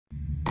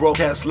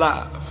Broadcast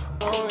live.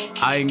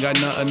 I ain't got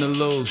nothing to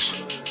lose.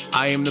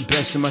 I am the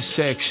best in my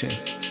section.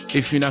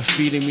 If you're not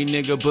feeding me,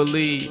 nigga,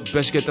 believe.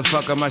 Best get the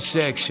fuck out my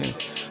section.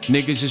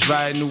 Niggas just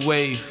riding the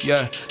wave,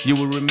 yeah. You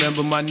will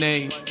remember my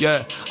name,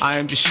 yeah. I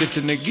am just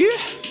shifting the gear,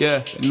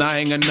 yeah. And I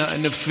ain't got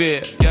nothing to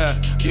fear,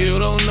 yeah. You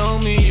don't know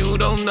me, you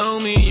don't know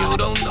me, you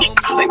don't know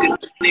me.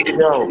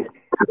 Yo,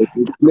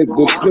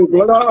 Slick,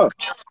 what up?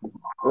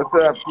 what's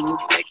up,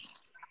 Pete?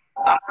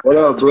 What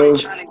up, bro?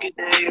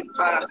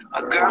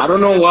 I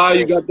don't know why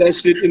you got that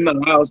shit in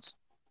the house.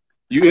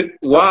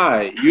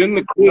 Why? You in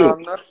the No,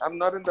 crib? I'm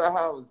not in the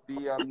house,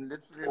 B. I'm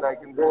literally like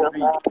in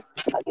the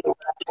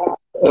street.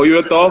 Or you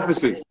at the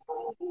offices?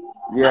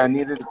 Yeah, I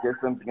needed to get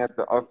something at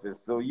the office.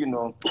 So, you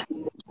know,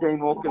 you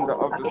can't walk in the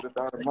office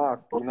without a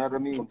mask. You know what I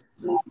mean?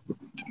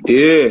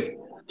 Yeah.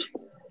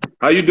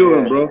 How you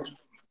doing, Yeah, bro?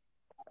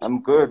 I'm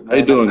good, How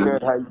you man. I'm doing?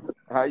 good.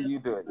 How you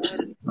doing?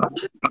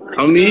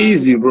 I'm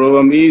easy, bro.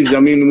 I'm easy. I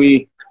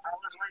mean,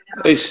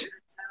 it's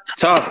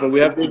tough, but we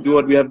have to do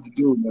what we have to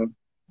do, man.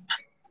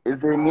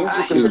 Is there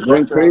music in the Shit,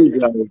 going background?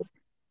 crazy out here.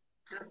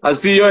 I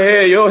see your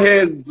hair. Your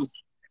hair is...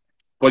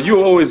 But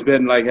you always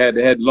been like had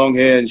long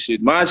hair and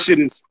shit. My shit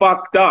is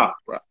fucked up,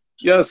 bro.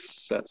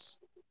 Yes.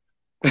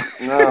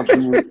 No, B.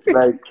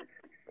 Like,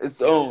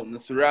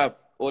 it's rough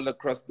all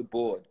across the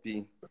board,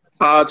 B.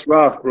 Ah, it's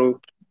rough, bro.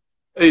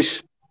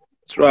 It's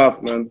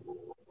rough, man.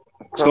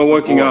 It's Across not the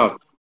working board.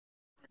 out.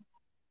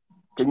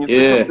 Can you switch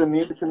Yeah, up the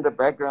music in the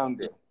background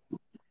there?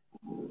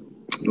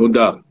 no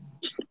doubt.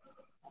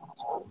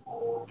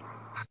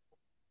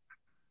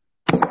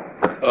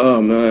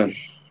 Oh man,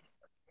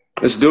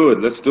 let's do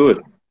it. Let's do it.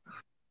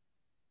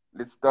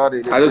 Let's start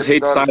it. I just Let's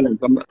hate start it.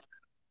 silence.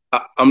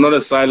 I'm not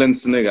a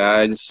silence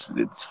nigga.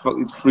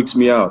 It freaks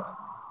me out.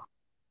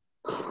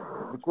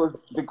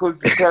 Because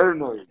you're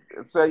paranoid.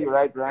 That's why you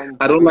write rhymes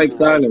I the don't way like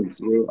you write. silence,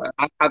 bro.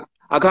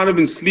 I can't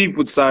even sleep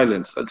with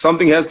silence.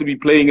 Something has to be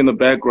playing in the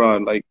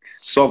background, like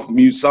soft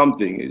mute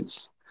something.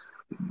 It's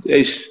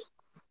ish.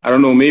 I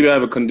don't know. Maybe I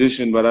have a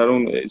condition, but I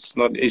don't. It's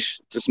not ish.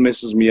 It just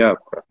messes me up.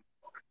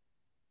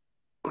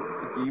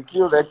 Do you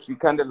feel that you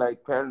kind of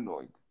like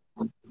paranoid?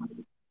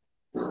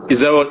 Is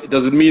that what?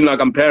 Does it mean like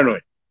I'm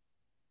paranoid?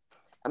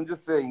 I'm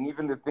just saying,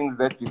 even the things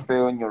that you say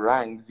on your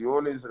rhymes, you're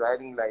always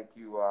writing like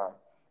you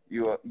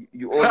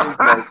always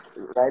like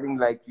writing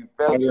like you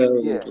I felt the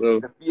know, fear. bro.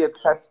 The fear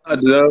touched I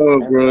you, know,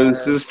 and bro.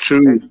 This is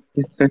true.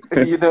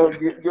 you know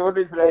you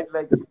always write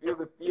like you feel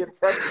the fear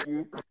touched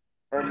you,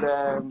 and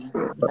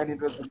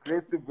it was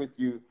aggressive with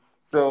you.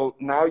 So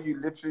now you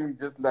literally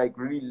just like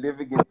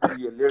reliving it through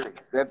your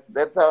lyrics.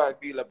 That's how I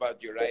feel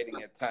about your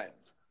writing at times.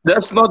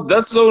 That's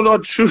so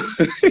not true.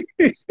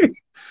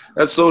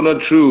 That's so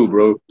not true,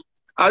 bro.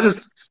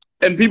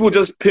 And people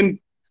just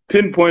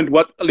pinpoint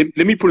what, let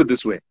me put it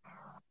this way.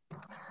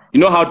 You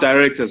know how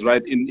directors,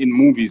 right? In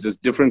movies, there's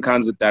different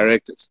kinds of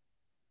directors.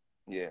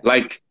 Yeah.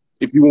 Like,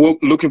 if you were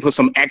looking for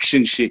some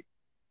action shit,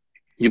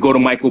 you go to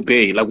Michael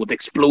Bay, like with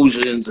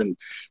explosions and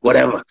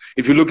whatever.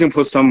 If you're looking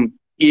for some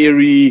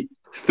eerie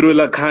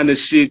thriller kind of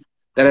shit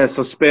that has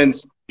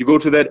suspense, you go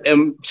to that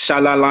M.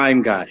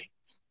 Shalalain guy.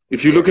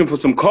 If you're looking for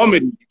some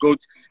comedy, you go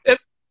to,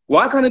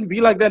 why can't it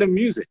be like that in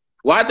music?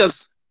 Why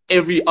does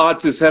every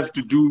artist have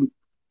to do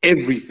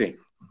everything?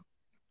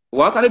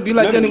 Why can't it be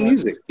like that in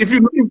music? If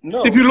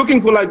you're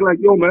looking for like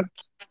yo man,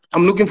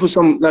 I'm looking for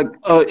some like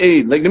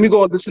hey, like let me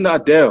go listen to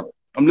Adele.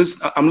 I'm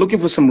looking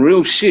for some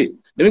real shit.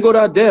 Let me go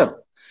to Adele.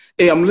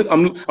 Hey, I'm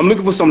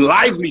looking for some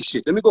lively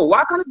shit. Let me go.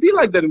 Why can't it be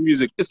like that in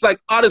music? It's like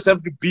artists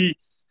have to be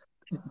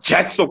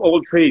jacks of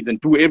all trades and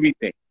do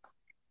everything.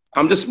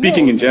 I'm just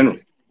speaking in general.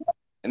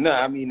 No,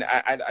 I mean,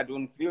 I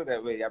don't feel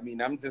that way. I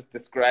mean, I'm just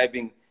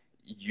describing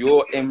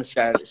your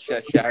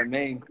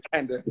Charmaine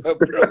kind of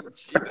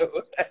approach, you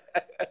know.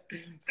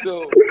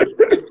 So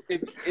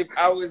if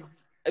I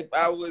was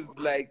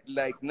like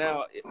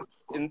now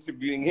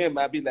interviewing him,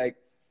 I'd be like,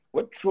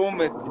 what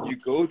trauma did you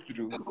go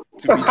through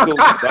to be so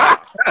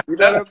dark? You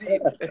know what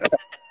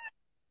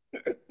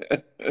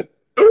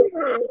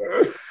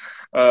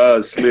I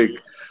mean? Slick.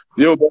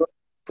 Yo, but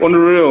on the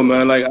real,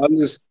 man, like I'm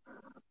just,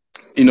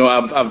 you know,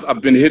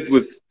 I've been hit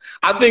with.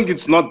 I think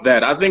it's not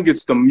that. I think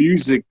it's the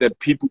music that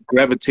people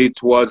gravitate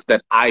towards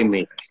that I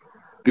make.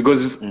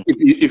 Because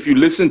if you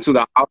listen to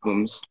the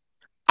albums,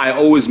 I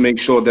always make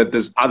sure that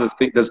there's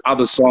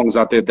other songs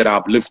out there that are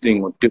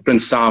uplifting or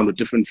different sound or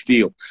different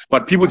feel.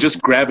 But people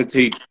just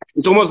gravitate.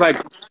 It's almost like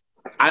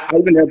I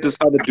even had this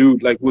other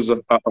dude like who's a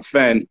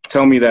fan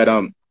tell me that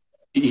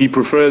he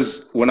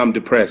prefers when I'm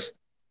depressed.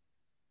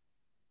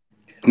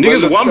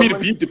 Niggas want me to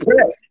be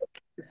depressed.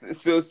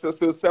 So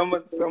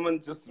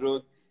someone just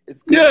wrote.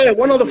 It's good Yeah, to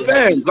one see of the you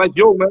fans, happy. like,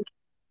 yo, man,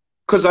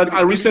 because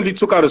I recently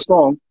took out a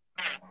song.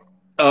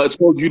 It's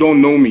called You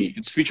Don't Know Me.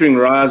 It's featuring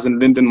Raz and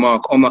Lyndon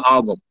Mark on the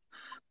album.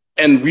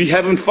 And we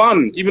having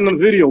fun, even on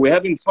the video, we're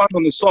having fun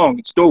on the song.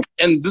 It's dope.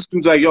 And this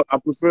dude's like, yo, I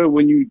prefer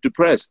when you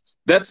depressed.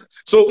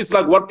 So it's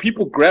like what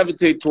people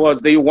gravitate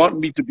towards. They want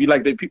me to be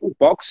like that. People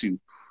box you.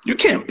 You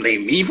can't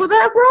blame me for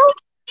that,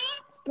 bro.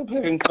 Stop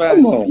having fun.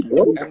 Come on,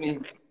 bro. I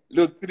mean,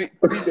 Look, three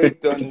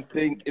Leg Don is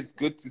saying it's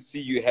good to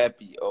see you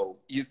happy. Oh,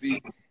 you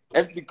see,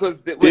 that's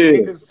because when Yeah.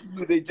 niggas see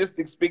you, they just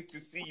expect to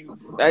see you.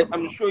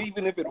 I'm sure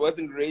even if it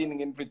wasn't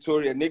raining in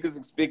Pretoria, niggas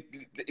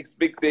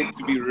expect there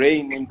to be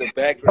rain in the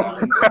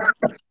background.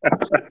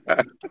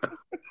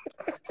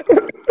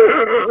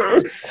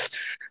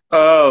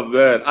 Oh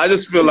man, I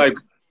just feel like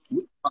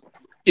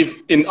if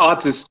in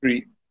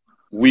artistry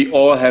we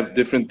all have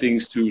different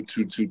things to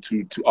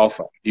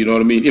offer. You know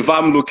what I mean? If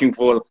I'm looking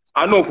for,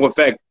 I know for a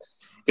fact,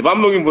 if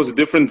I'm looking for a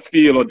different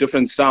feel or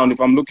different sound,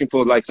 if I'm looking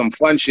for like some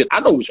fun shit,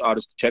 I know which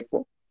artist to check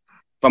for.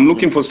 If I'm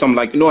looking for some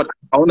like, you know what,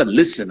 I want to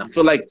listen. I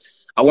feel like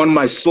I want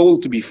my soul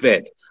to be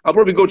fed. I'll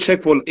probably go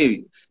check for,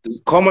 hey,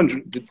 did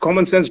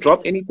Common Sense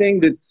drop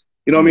anything? Did,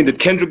 you know what I mean? Did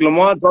Kendrick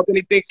Lamar drop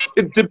anything?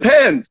 It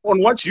depends on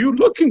what you're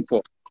looking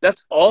for.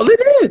 That's all it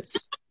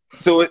is.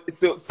 So But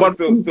it's but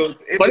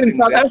in evident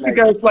South that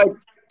Africa, it's like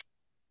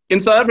in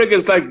South Africa,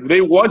 it's like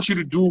they want you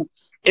to do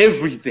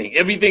everything.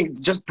 Everything,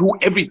 just do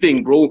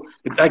everything, bro.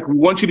 It's like we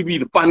want you to be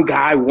the fun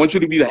guy, we want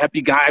you to be the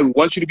happy guy, we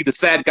want you to be the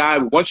sad guy,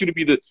 we want you to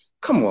be the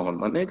come on,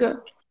 my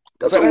nigga.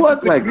 but Doesn't I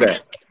work like disagree.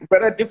 that.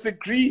 But I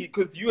disagree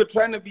because you were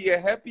trying to be a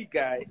happy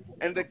guy,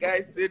 and the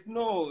guy said,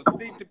 "No,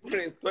 stay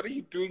depressed. What are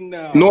you doing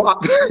now?" No,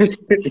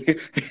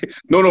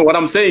 no. What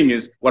I'm saying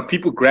is what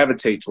people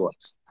gravitate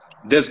towards.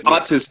 There's Yeah,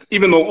 artists,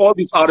 even though all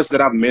these artists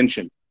that I've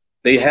mentioned,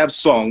 they have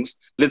songs.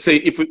 Let's say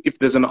if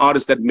there's an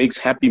artist that makes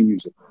happy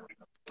music,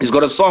 he's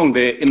got a song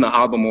there in the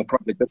album or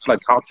project that's like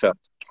heartfelt,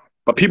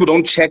 but people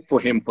don't check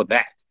for him for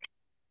that.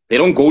 They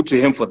don't go to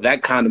him for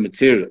that kind of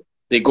material.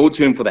 They go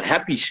to him for the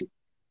happy shit.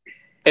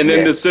 And then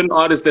yeah. there's certain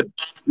artists that,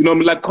 you know,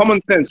 like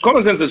Common Sense.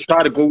 Common Sense has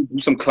tried to go do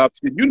some club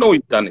shit. You know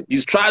he's done it.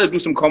 He's tried to do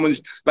some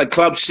like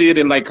club shit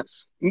and like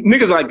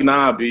niggas like,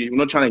 nah, B, we're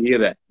not trying to hear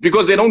that.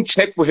 Because they don't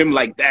check for him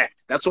like that.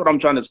 That's what I'm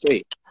trying to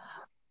say.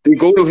 They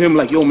go to him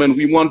like, yo, man,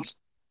 we want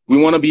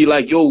to be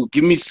like, yo,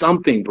 give me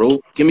something, bro.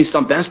 Give me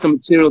something. That's the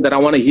material that I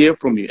want to hear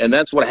from you. And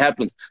that's what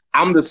happens.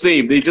 I'm the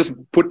same. They just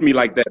put me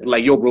like that.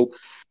 Like, yo, bro,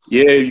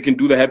 yeah, you can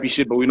do the happy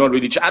shit, but we're not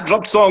really. I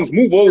drop songs,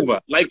 move over.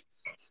 Like,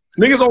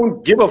 niggas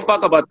don't give a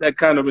fuck about that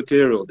kind of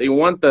material. They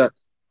want the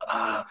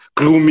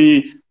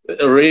gloomy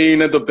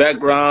rain at the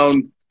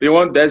background. They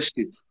want that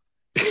shit.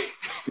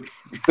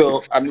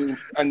 So, I mean,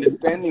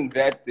 understanding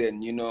that,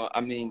 then,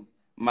 I mean,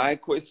 my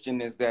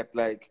question is that,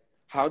 like,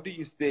 how do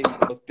you stay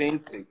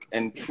authentic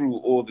and true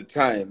all the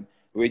time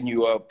when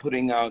you are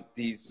putting out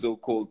these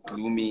so-called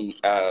gloomy,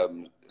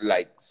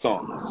 like,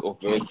 songs or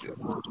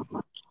verses?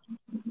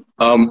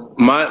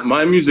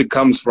 My music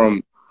comes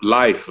from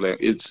life. Like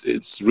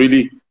it's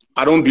really.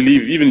 I don't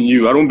believe even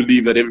you. I don't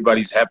believe that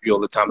everybody's happy all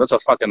the time. That's a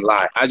fucking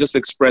lie. I just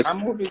express.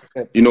 I'm always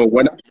You happy. know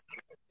when.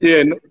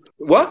 Yeah.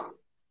 What?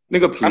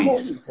 Nigga, I'm please.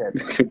 always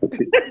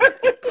happy.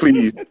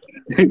 Please.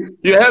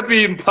 You're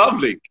happy in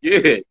public.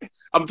 Yeah.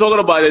 I'm talking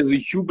about as a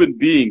human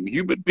being.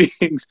 Human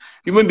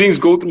beings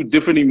go through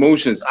different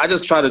emotions. I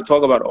just try to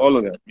talk about all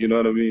of them. You know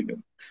what I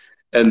mean?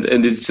 And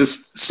it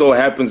just so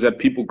happens that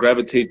people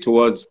gravitate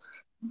towards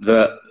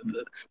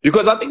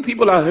because I think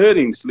people are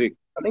hurting, Slick.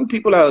 I think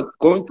people are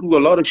going through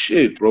a lot of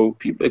shit, bro.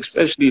 People,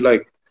 especially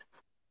like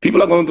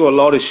people are going through a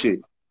lot of shit,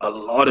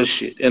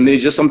 and they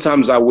just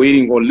sometimes are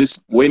waiting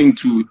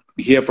to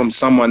hear from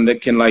someone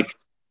that can like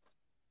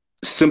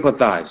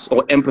sympathize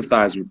or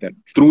empathize with them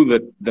through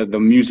the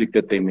music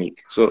that they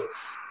make. So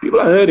people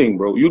are hurting,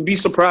 bro. You'd be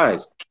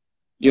surprised.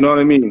 You know what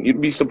I mean?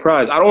 You'd be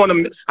surprised. I don't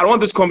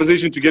want this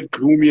conversation to get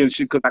gloomy and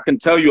shit because I can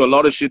tell you a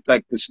lot of shit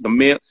like this, the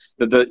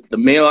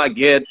mail I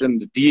get and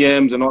the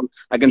DMs and all.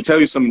 I can tell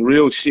you some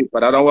real shit,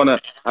 but I don't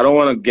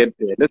wanna get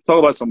there. Let's talk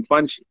about some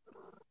fun shit.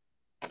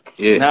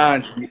 Yeah.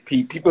 Nah,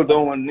 people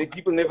don't want.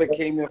 People never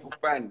came here for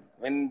fun.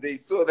 When they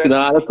saw that we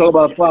Nah, let's spoke talk of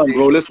about you fun, today,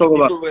 bro. Let's talk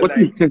about people were what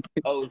you like,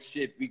 "Oh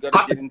shit, we got to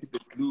how, get into the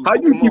how gloom."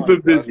 you Come keep on, it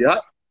dog. busy,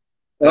 huh?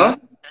 Huh? Huh?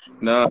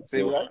 Nah.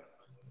 Say what?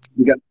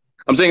 You got,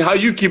 I'm saying how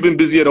you keeping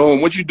busy at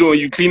home? What you doing?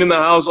 You cleaning the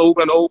house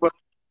over and over?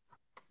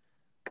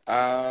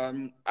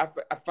 I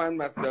find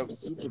myself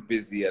super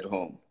busy at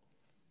home.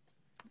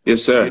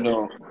 Yes, You sir.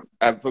 know,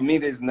 for me,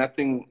 there's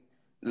nothing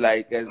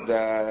like as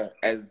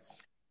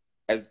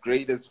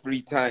great as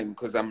free time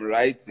because I'm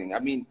writing. I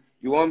mean,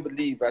 you won't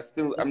believe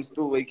I'm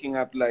still waking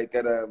up like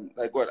at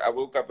like what I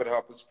woke up at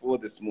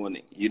 4:30 this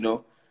morning.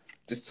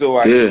 Just so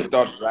I can Yeah.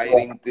 start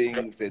writing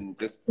things and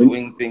just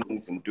doing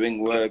things and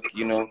doing work.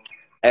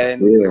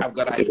 And Yeah. I've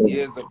got Yeah.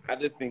 ideas of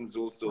other things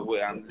also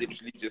where I'm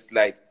literally just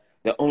like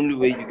the only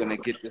way you're gonna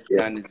get this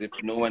done is if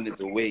no one is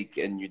awake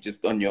and you're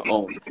just on your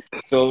own.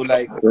 So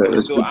like,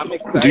 so I'm Do you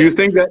excited.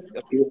 think that?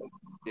 Do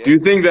Yeah, you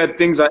think that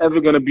things are ever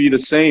going to be the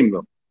same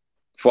though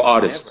for never.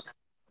 artists?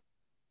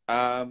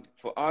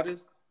 For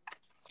artists,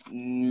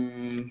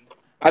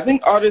 I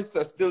think artists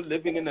are still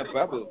living in a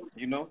bubble.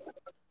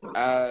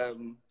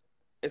 Um,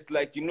 it's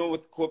like,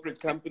 with corporate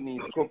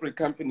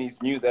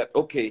companies knew that,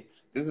 okay,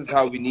 this is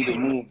how we need to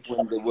move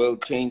when the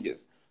world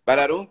changes. But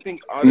I don't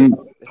think Mm.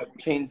 artists have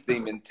changed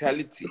their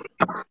mentality,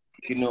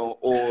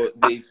 or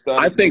they I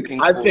started think,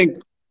 looking I for,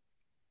 think,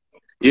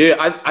 yeah,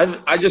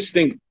 I just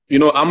think,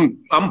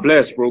 I'm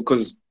blessed, bro,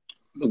 because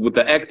with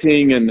the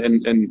acting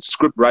and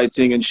script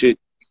writing and shit,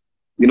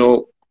 you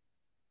know,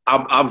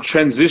 I've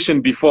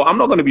transitioned before. I'm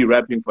not going to be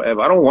rapping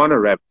forever. I don't want to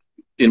rap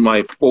in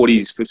my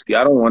 40s, 50.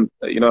 I don't want,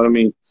 you know what I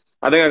mean?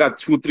 I think I got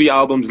 2, 3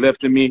 albums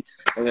left in me,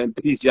 and then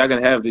peace, y'all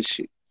can have this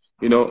shit.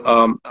 You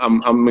know,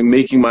 I'm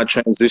making my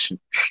transition.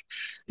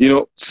 You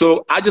know,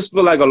 so I just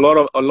feel like a lot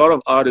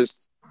of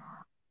artists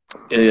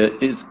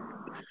is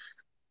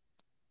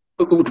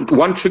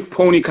one trick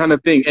pony kind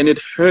of thing, and it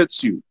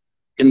hurts you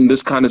in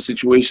this kind of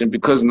situation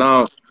because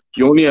now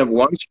you only have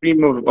one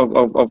stream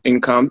of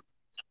income.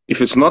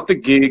 If it's not the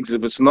gigs,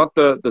 if it's not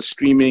the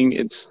streaming,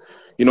 it's,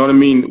 you know what I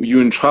mean,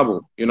 you're in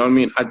trouble. You know what I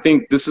mean? I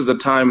think this is a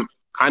time,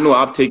 I know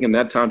I've taken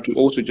that time to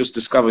also just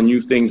discover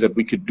new things that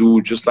we could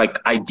do, just like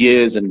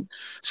ideas and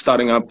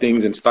starting up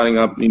things and starting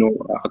up, you know,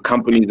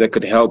 companies that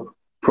could help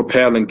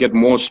propel and get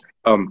more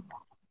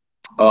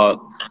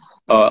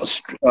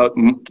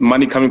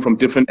money coming from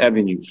different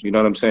avenues. You know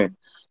what I'm saying?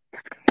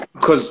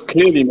 Because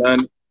clearly, man,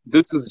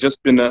 this has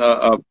just been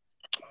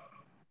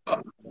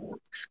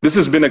this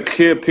has been a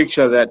clear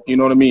picture that, you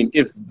know what I mean,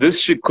 if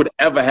this shit could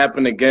ever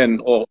happen again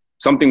or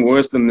something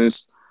worse than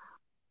this,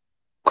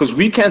 because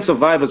we can't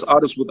survive as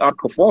artists without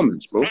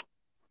performance, bro.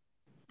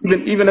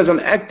 Even as an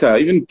actor,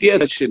 even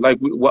theater shit, like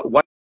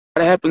what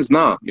happens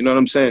now? You know what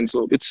I'm saying?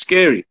 So it's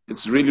scary.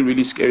 It's really,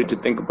 really scary to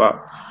think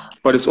about.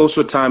 But it's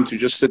also time to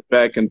just sit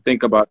back and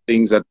think about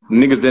things that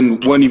niggas then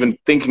weren't even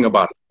thinking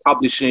about.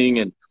 Publishing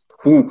and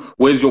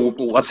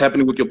what's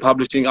happening with your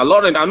publishing. I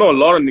know a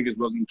lot of niggas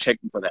wasn't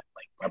checking for that.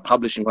 Like my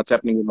publishing, what's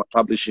happening with my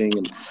publishing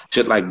and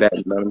shit like that,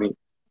 you know what I mean?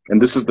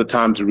 And this is the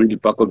time to really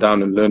buckle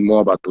down and learn more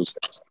about those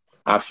things,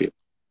 I feel.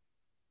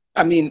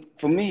 I mean,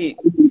 for me,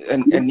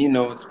 and you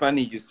know, it's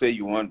funny you say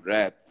you want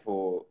rap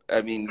for,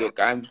 I mean, look,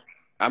 I'm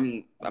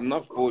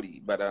not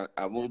 40, but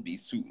I won't be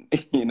soon.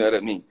 You know what I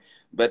mean?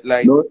 But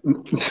like, no,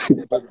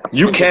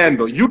 you can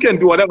though. You can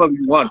do whatever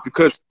you want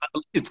because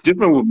it's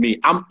different with me.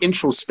 I'm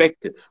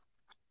introspective.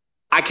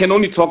 I can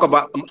only talk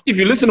about, if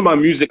you listen to my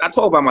music, I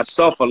talk about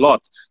myself a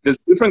lot. There's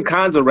different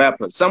kinds of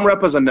rappers. Some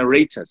rappers are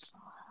narrators,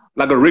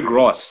 like a Rick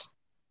Ross,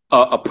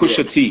 a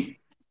Pusha T.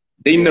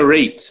 They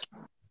narrate.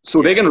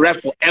 So they can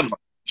rap forever.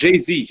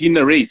 Jay-Z, he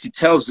narrates. He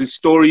tells his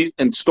story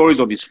and stories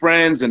of his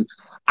friends. And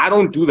I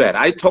don't do that.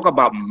 I talk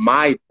about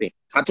my thing.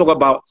 I talk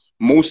about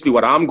mostly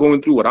what I'm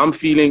going through, what I'm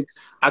feeling.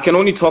 I can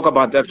only talk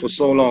about that for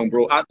so long,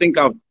 bro. I think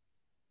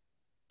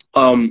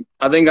I'm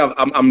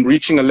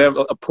reaching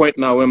a point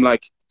now where I'm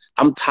like,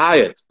 I'm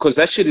tired because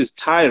that shit is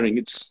tiring.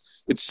 It's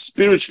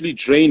spiritually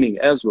draining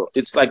as well.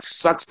 It's like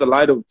sucks the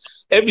light of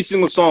every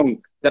single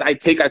song that I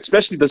take,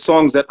 especially the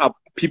songs that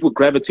people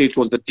gravitate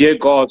towards, the Dear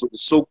Gods or the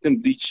Soaked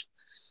in Bleach.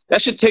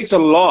 That shit takes a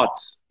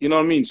lot. You know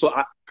what I mean? So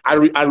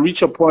I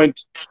reach a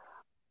point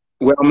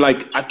where I'm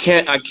like, I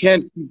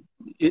can't.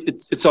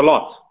 It's a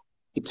lot.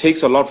 It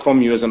takes a lot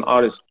from you as an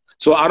artist.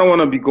 So I don't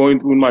want to be going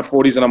through in my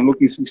 40s and I'm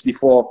looking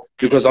 64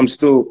 because I'm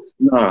still,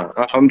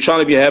 I'm trying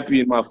to be happy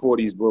in my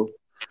 40s, bro.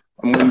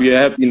 I'm going to be a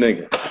happy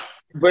nigga.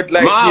 But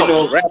like, you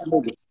know, rap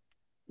niggas.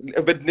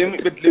 But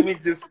let me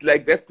just,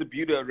 like, that's the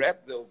beauty of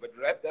rap though. But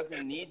rap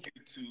doesn't need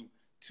you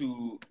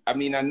to, I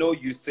mean, I know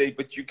you say,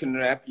 but you can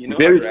rap, you know,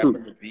 Very rap true.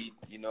 on the beat,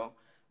 you know.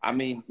 I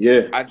mean,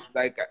 yeah.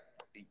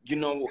 You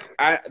know,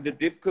 the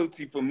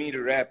difficulty for me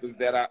to rap is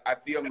that I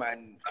feel my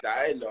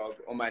dialogue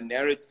or my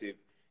narrative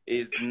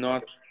is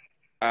not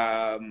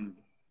a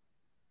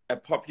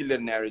popular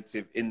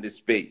narrative in the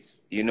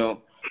space, you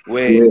know,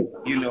 where,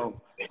 you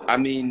know, I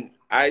mean,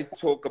 I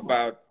talk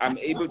about, I'm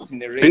able to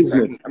narrate.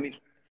 I mean,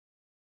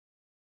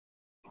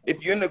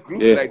 if you're in a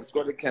group like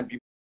Scholar Camp, you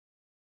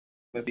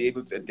must be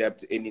able to adapt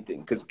to anything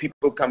because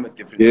people come with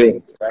different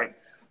things, right?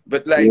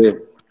 But like,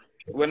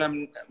 when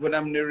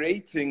I'm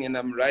narrating and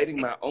I'm writing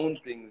my own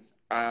things,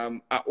 I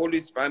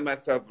always find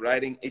myself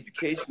writing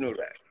educational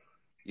rap.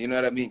 You know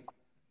what I mean?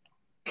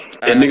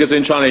 And niggas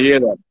ain't trying to hear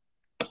that.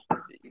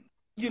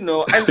 You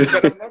know,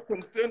 but I'm not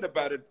concerned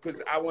about it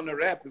because I want to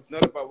rap. It's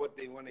not about what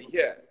they want to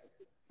hear.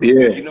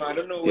 Yeah. You know, I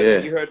don't know whether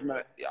you heard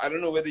I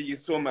don't know whether you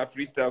saw my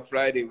Freestyle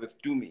Friday with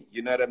Doomy.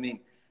 You know what I mean?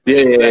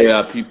 Yeah,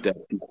 I peeped that.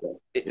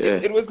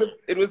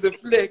 It was a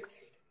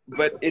flex,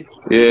 but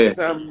it's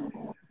some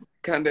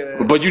kind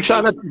of. But you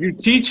try not. You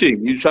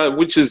teaching.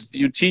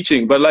 You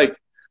teaching. But like,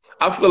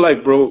 I feel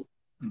like, bro.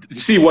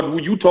 See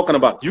what you talking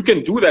about? You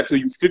can do that till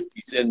you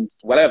 50s and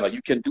whatever.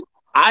 You can do.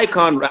 I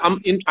can't.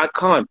 I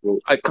can't, bro.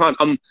 I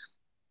can't.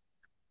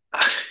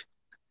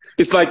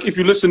 It's like if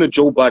you listen to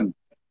Joe Budden.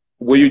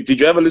 Did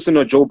you ever listen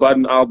to Joe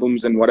Budden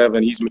albums and whatever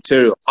and his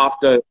material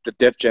after the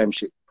Def Jam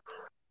shit?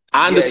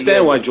 I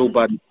understand why Joe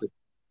Budden quit.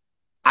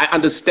 I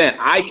understand.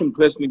 I can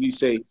personally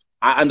say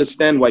I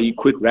understand why he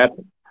quit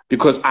rapping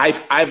because I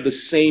have the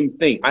same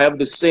thing. I have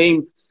the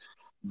same.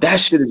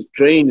 That shit is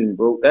draining,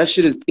 bro. That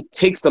shit it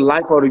takes the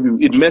life out of you.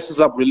 It messes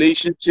up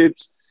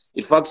relationships.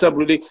 It fucks up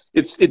really.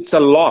 It's a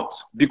lot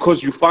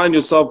because you find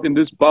yourself in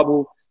this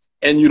bubble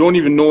and you don't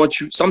even know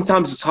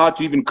sometimes it's hard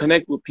to even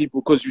connect with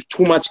people because you're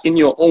too much in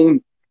your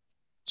own.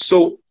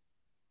 So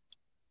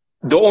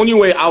the only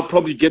way I'll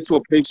probably get to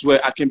a place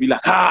where I can be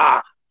like,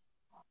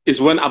 is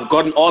when I've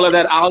gotten all of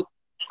that out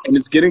and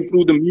it's getting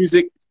through the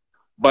music.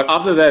 But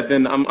after that,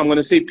 then I'm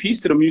gonna say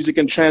peace to the music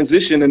and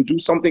transition and do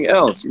something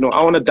else. You know,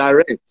 I want to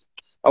direct.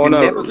 I want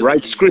to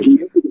write scripts.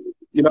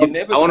 You know,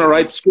 I want to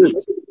write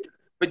scripts.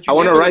 But I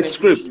want to write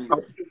scripts.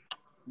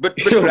 But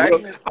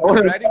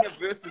writing a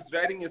verse is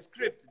writing a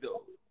script,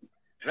 though.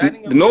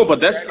 No, but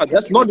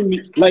that's not in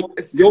me. Like,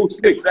 yo,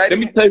 Slick, let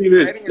me tell you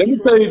this. Let me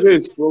tell you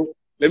this, bro.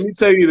 Let me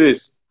tell you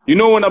this. You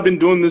know, when I've been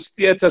doing this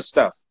theater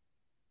stuff,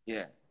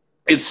 yeah,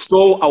 it's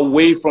so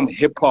away from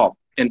hip hop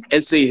and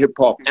SA hip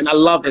hop, and I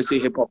love SA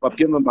hip hop. I've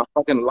given my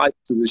fucking life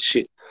to this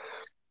shit.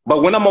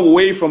 But when I'm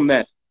away from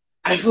that,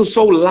 I feel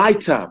so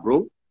lighter,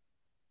 bro.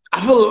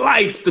 I feel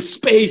light, the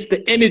space,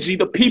 the energy,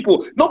 the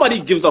people.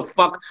 Nobody gives a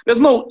fuck.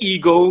 There's no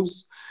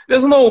egos.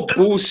 There's no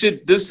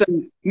bullshit, this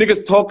and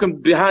niggas talking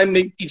behind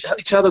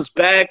each other's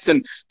backs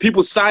and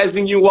people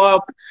sizing you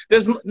up.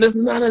 There's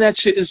none of that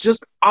shit. It's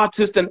just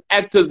artists and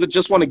actors that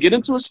just want to get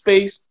into a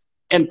space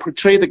and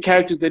portray the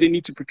characters that they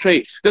need to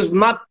portray.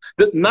 None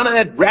of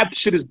that rap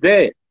shit is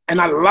there. And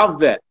I love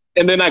that.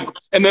 And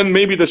then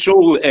maybe the show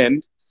will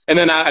end. And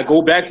then I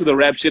go back to the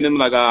rap shit and I'm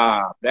like,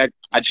 all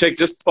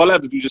I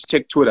have to do is just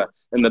check Twitter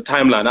and the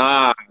timeline.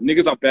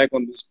 Niggas are back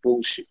on this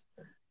bullshit.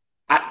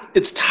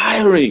 It's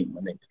tiring,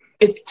 my nigga.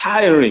 It's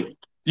tiring.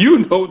 You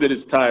know that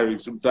it's tiring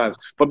sometimes.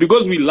 But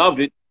because we love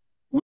it,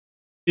 we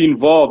get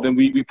involved and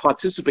we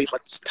participate,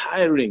 but it's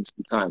tiring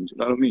sometimes. You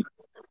know what I mean?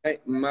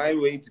 My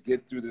way to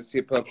get through this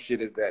hip-hop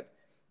shit is that,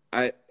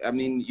 I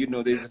mean, you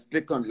know, there's a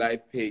Slikour on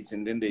Live page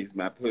and then there's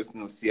my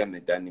personal Siam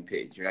Medani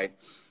page, right?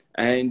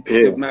 And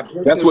my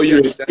that's where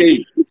you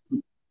escape.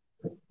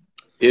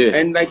 Yeah.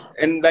 And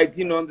like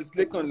you know, on the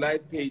Slikour on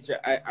Live page,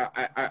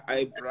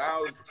 I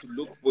browse to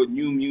look for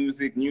new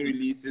music, new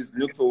releases,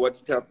 look for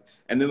what's up,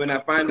 and then when I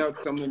find out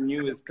someone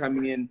new is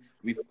coming in,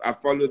 I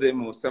follow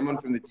them, or someone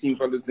from the team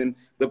follows them.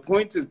 The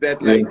point is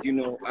that, like, you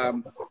know,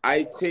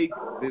 I take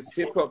this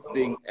hip hop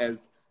thing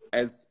as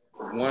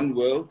one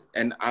world,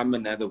 and I'm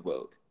another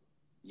world.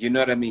 You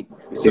know what I mean?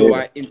 So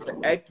I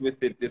interact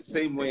with it the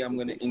same way I'm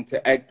going to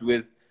interact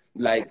with,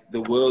 like,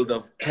 the world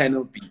of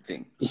panel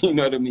beating. You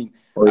know what I mean?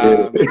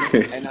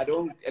 And I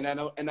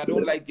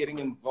don't like getting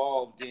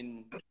involved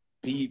in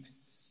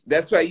beefs.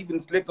 That's why even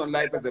Slikour on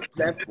Live as a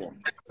platform.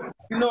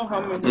 You know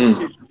how many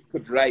shit you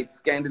could write,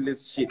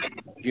 scandalous shit,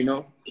 you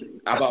know,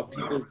 about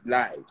people's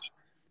lives.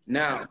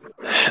 Now,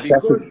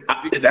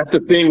 that's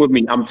the thing with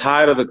me. I'm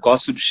tired of the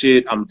gossip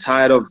shit. I'm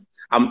tired of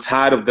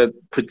that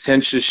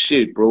pretentious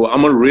shit, bro.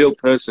 I'm a real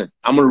person.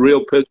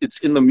 It's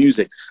in the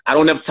music. I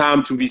don't have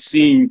time to be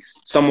seeing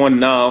someone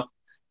now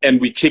and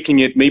we kicking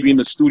it maybe in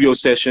the studio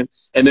session,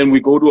 and then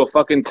we go to a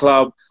fucking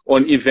club or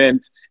an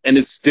event and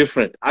it's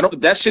different.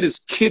 That shit is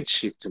kid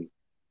shit to me.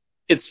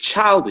 It's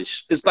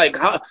childish. It's like,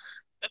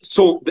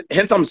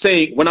 hence I'm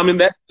saying, when I'm in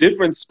that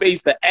different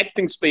space, the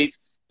acting space,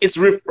 it's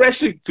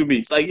refreshing to me.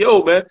 It's like,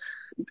 yo, man,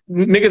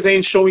 niggas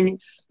ain't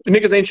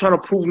trying to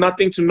prove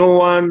nothing to no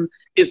one.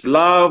 It's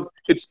love,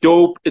 it's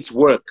dope, it's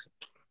work.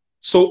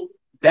 So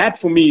that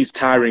for me is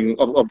tiring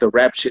of the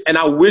rap shit. And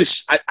I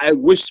wish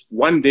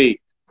one day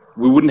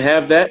we wouldn't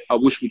have that. I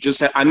wish we just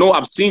had. I know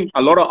I've seen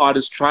a lot of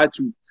artists try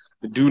to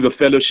do the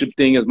fellowship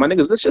thing as my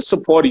niggas. Let's just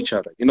support each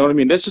other. You know what I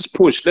mean? Let's just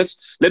push.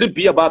 Let it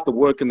be about the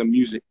work and the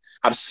music.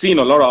 I've seen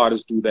a lot of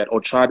artists do that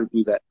or try to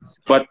do that,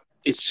 but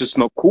it's just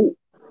not cool.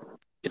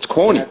 It's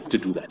corny to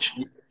do that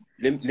shit.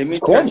 Let me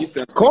tell you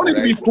something. It's corny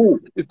to be cool.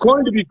 It's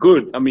corny to be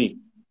good. I mean,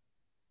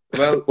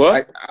 well,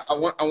 what? I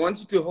want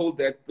you to hold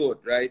that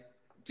thought, right?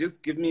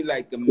 Just give me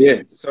like a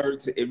minute. Yeah. Sorry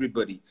to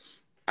everybody.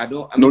 I'm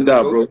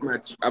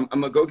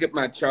gonna go get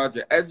my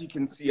charger. As you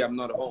can see, I'm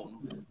not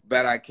home,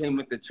 but I came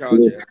with the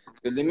charger. Yeah.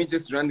 So let me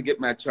just run to get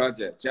my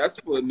charger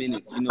just for a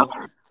minute, you know.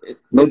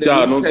 No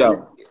doubt.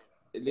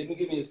 Let me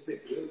give me a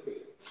sec real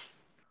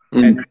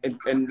quick.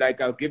 And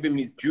like, I'll give him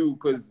his due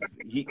because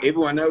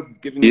everyone else is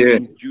giving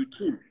him his due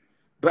too.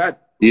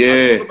 But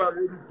I'll talk about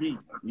Reddy D.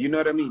 You know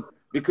what I mean?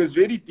 Because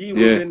Reddy D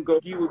will then go.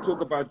 He will talk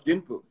about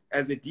Dimples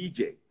as a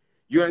DJ.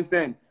 You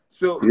understand?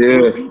 So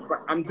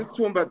I'm just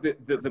talking about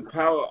the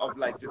power of,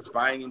 like, just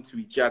buying into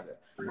each other.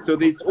 So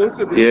there's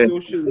also this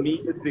social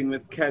media thing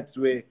with cats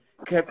where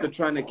cats are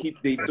trying to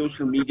keep their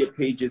social media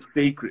pages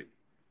sacred.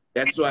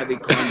 That's why they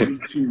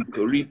can't retweet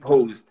or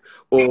repost,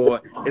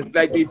 or it's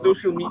like their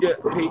social media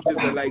pages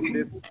are like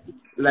this,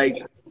 like,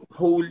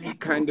 holy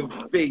kind of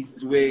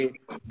space where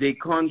they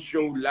can't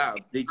show love.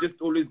 They just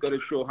always got to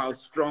show how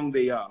strong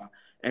they are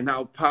and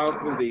how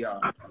powerful they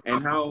are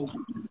and how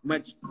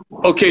much.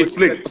 Okay,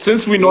 Slick.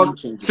 Since we're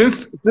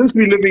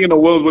living in a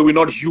world where we're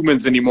not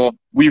humans anymore,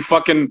 we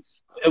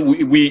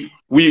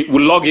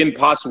log in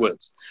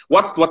passwords.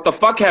 What the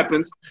fuck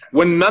happens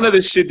when none of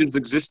this shit is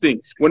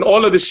existing? When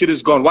all of this shit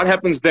is gone, what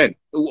happens then?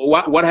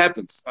 What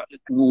happens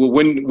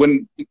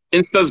when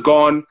Insta's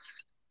gone,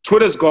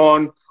 Twitter's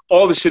gone,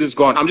 all the shit is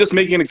gone? I'm just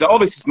making an example.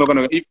 Obviously,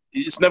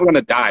 it's never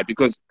gonna die,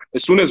 because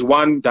as soon as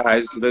one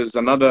dies, there's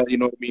another. You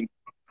know what I mean?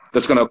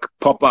 That's gonna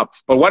pop up.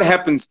 But what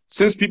happens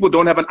since people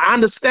don't have I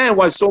understand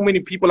why so many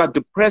people are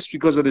depressed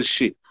because of this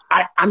shit.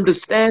 I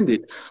understand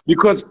it,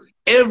 because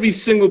Every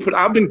single person,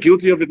 I've been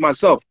guilty of it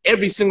myself.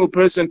 Every single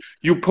person,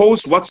 you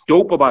post what's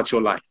dope about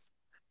your life.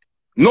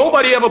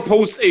 Nobody ever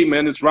posts, hey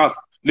man, it's rough.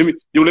 Let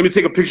me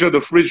take a picture of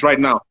the fridge right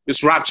now.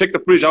 It's rough. Check the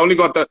fridge. I only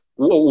got the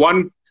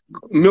one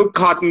milk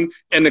carton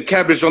and the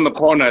cabbage on the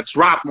corner. It's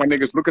rough, my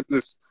niggas. Look at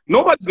this.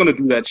 Nobody's gonna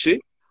do that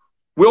shit.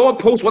 We all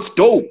post what's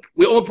dope.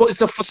 We all post,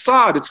 it's a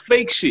facade. It's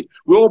fake shit.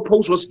 We all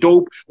post what's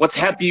dope, what's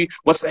happy,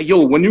 what's like,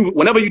 yo,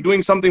 whenever you're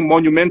doing something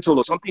monumental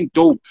or something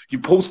dope, you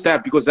post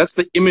that because that's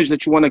the image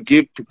that you want to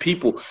give to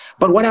people.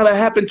 But whatever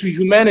happened to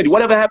humanity?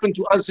 Whatever happened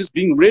to us just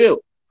being real?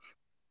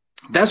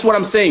 That's what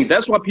I'm saying.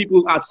 That's why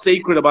people are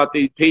sacred about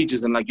these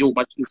pages and like, yo,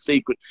 my shit is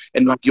sacred.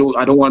 And like, yo,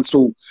 I don't want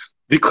to,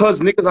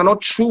 because niggas are not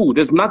true.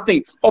 There's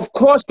nothing. Of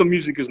course the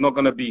music is not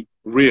going to be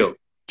real.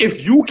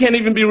 If you can't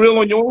even be real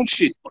on your own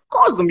shit, of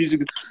course the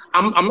music is.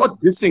 I'm not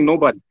dissing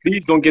nobody.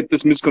 Please don't get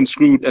this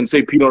misconstrued and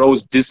say PdotO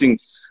is dissing.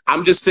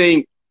 I'm just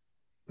saying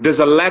there's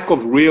a lack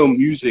of real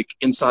music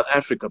in South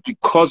Africa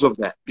because of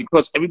that.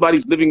 Because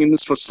everybody's living in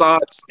this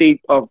facade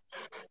state of,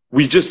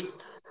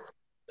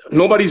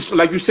 nobody's,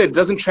 like you said,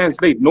 doesn't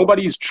translate.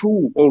 Nobody's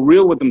true or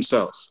real with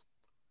themselves.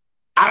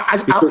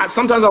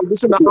 Sometimes I'll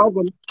listen to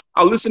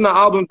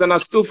albums and I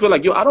still feel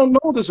like, yo, I don't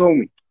know this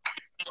homie.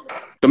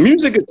 The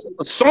music is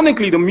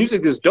sonically, the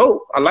music is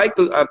dope.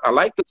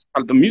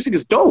 The music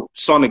is dope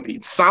sonically.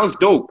 It sounds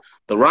dope.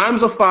 The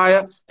rhymes are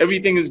fire.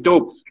 Everything is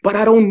dope. But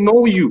I don't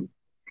know you.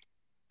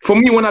 For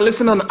me, when I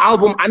listen to an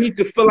album, I need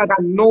to feel like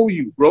I know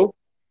you, bro.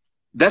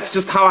 That's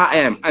just how I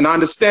am. And I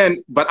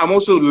understand, but I'm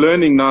also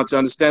learning now to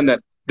understand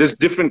that there's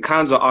different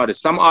kinds of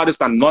artists. Some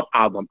artists are not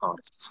album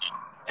artists,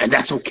 and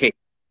that's okay.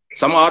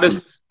 Some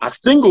artists are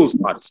singles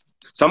artists.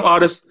 Some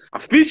artists are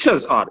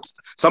features artists.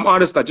 Some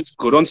artists are just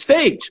good on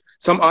stage.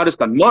 Some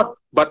artists are not.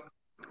 But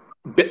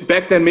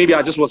back then, maybe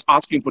I just was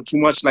asking for too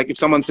much. Like if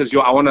someone says,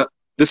 yo,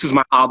 this is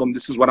my album.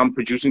 This is what I'm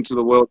producing to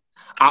the world.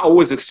 I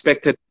always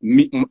expected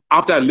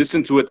after I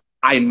listened to it,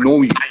 I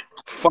know you.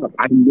 Fuck,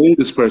 I know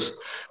this person.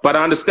 But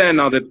I understand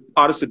now that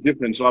artists are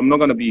different. So I'm not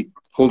going to be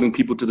holding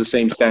people to the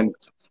same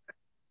standards.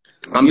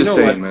 I'm just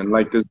saying, man,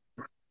 like this.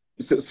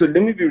 So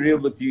let me be real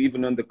with you,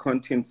 even on the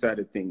content side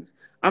of things.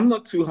 I'm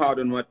not too hard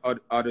on what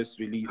artists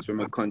release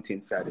from a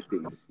content side of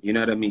things. You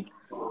know what I mean?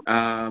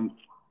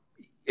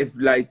 If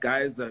like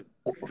guys are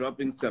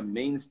dropping some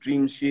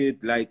mainstream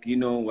shit, like, you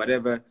know,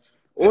 whatever,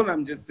 all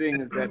I'm just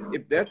saying is that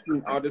if that's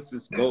an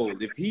artist's goal,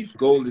 if his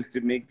goal is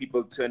to make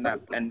people turn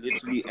up and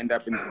literally end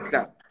up in the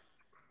club,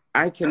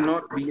 I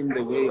cannot be in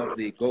the way of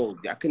their goal.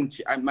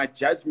 My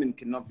judgment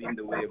cannot be in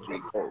the way of their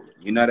goal.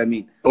 You know what I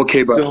mean?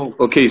 Okay, but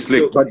okay,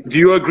 Slick. But do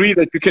you agree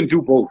that you can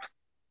do both?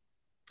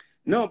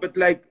 No, but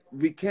like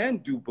we can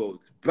do both.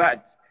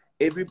 But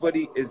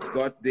everybody's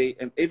got their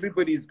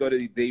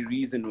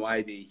reason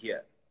why they're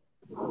here.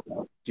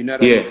 Do you know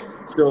what I mean?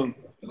 So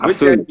with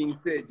that being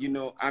said, you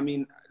know, I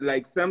mean,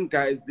 like some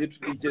guys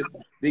literally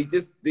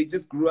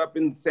just grew up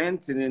in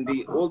Santon and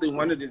all they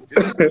wanted is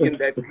just to be in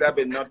that club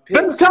and not pay.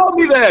 Then tell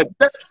me that.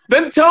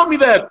 Tell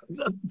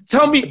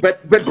me,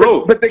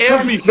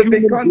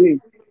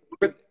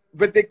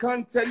 but they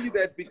can't tell you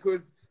that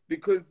because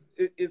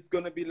it's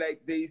gonna be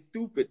like they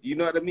stupid. You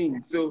know what I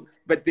mean? So,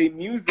 but their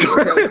music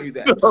tells you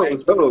that.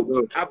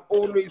 No. I've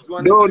always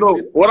wanted. No.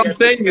 What I'm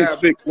saying is,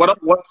 Slick. What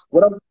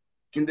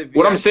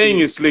I'm saying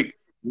is, Slick.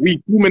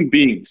 We human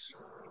beings.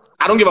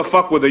 I don't give a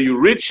fuck whether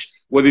you're rich,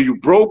 whether you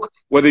broke,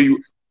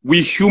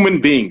 we human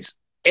beings.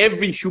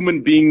 Every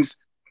human being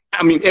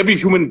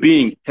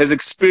has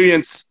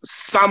experienced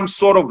some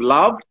sort of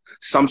love,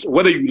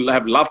 whether you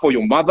have love for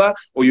your mother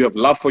or you have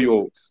love for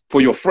your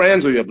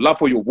friends or you have love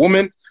for your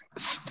woman.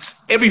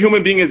 Every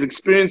human being has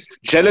experienced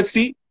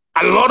jealousy.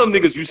 A lot of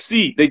niggas you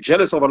see, they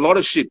jealous of a lot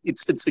of shit.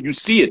 You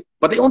see it,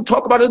 but they don't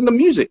talk about it in the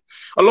music.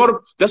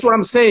 That's what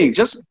I'm saying.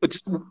 Just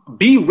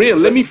be real.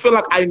 Let me feel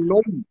like I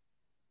know you.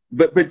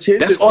 But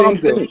that's all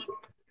I'm saying.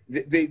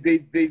 There's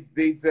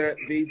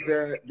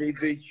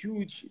a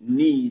huge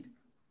need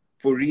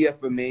for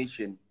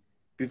reaffirmation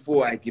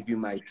before I give you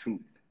my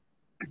truth,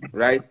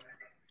 right?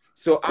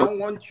 So I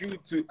want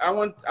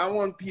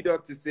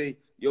PdotO to say,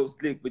 yo,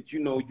 Slick, but you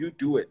know, you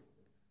do it.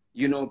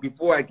 You know,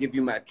 before I give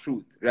you my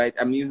truth, right?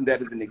 I'm using that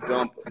as an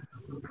example.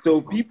 So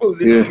people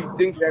literally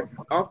think that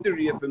after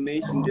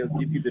reaffirmation, they'll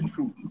give you the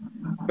truth.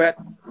 But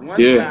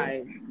one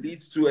lie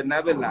leads to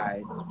another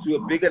lie, to a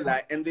bigger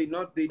lie, and they're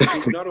not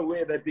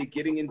aware that they're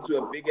getting into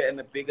a bigger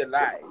and a bigger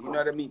lie. You know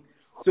what I mean?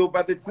 So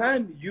by the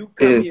time you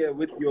come here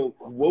with your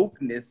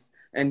wokeness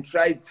and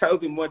try to tell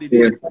them what it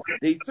is,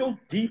 they're so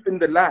deep in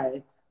the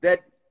lie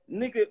that,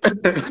 nigga,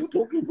 you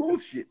talking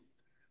bullshit.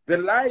 The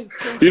lie is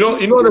so you know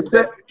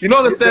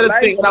the saddest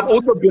thing, and I've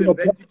also been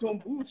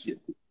bullshit.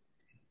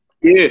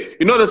 Yeah,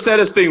 you know the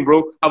saddest thing,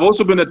 bro. I've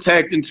also been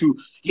attacked into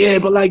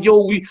but like the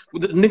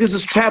niggas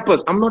is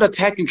trappers. I'm not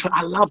attacking trap.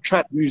 I love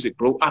trap music,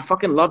 bro. I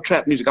fucking love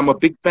trap music. I'm a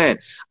big fan.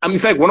 In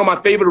fact, one of my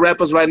favorite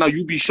rappers right now,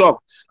 you be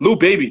shocked, Lil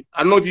Baby.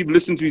 I don't know if you've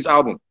listened to his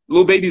album.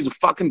 Lil Baby is a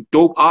fucking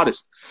dope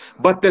artist,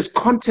 but there's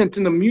content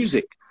in the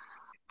music.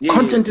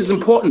 Content is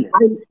important.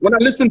 When I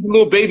listen to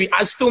Lil Baby,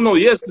 I still know,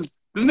 yes,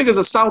 This nigga's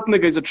a South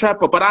nigga, he's a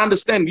trapper, but I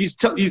understand he's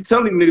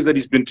telling niggas that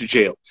he's been to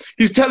jail.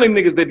 He's telling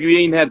niggas that you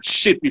ain't had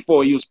shit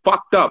before. He was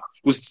fucked up,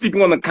 was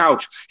sleeping on the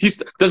couch.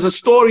 There's a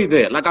story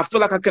there. Like, I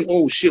feel like I can,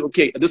 oh shit,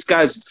 okay,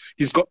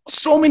 he's got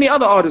so many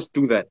other artists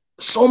do that.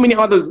 So many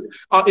others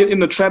are in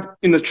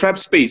the trap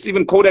space.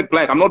 Even Kodak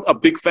Black. I'm not a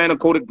big fan of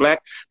Kodak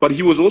Black, but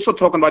he was also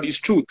talking about his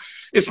truth.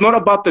 It's not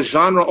about the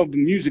genre of the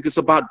music. It's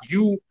about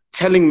you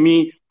telling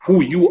me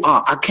who you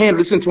are. I can't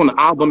listen to an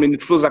album and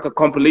it feels like a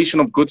compilation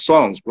of good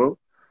songs, bro.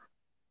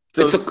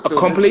 It's a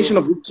compilation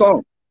of good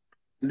songs.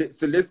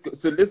 So let's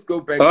go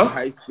back to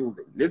high school.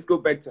 Let's go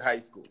back to high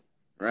school,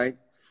 right?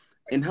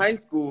 In high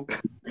school,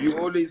 you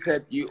always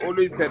had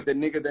the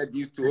nigga that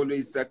used to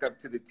always suck up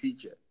to the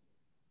teacher,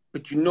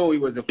 but he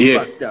was a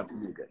fucked up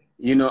nigga.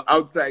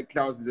 Outside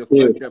class is a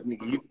fucked up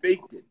nigga. You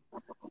faked it,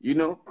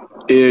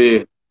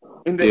 Yeah.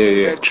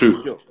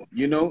 True. Show,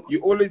 you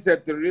always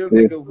had the real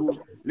nigga who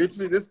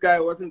literally this guy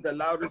wasn't the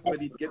loudest,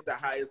 but he'd get the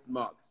highest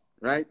marks,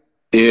 right?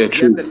 Yeah,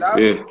 true. You had the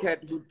loudest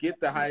cat who'd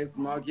get the highest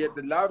mark. You had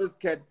the loudest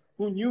cat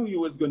who knew he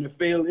was going to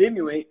fail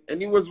anyway,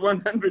 and he was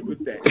 100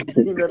 with that.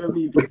 You know what I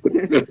mean?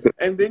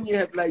 And then you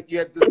had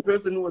this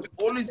person who was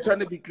always trying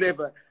to be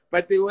clever,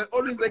 but they were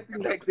always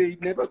acting like they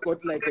never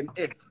got like an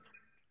F.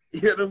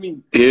 You know what I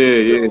mean?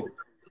 Yeah.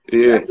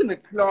 That's in a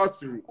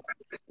classroom.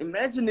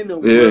 Imagine in a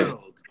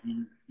world,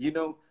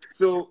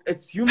 So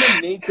it's human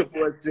nature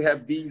for us to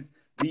have these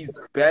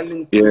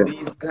balanced,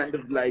 these kind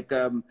of like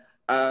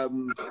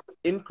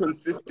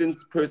inconsistent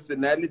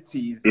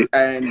personalities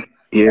and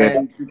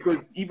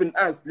because even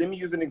us, let me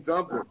use an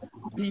example.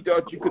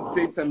 P-Dot, you could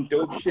say some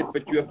dope shit,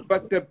 but you're a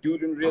fucked up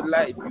dude in real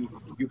life.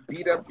 You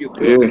beat up your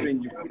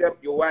girlfriend, you beat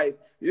up your wife.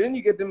 Then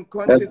you get them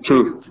conscious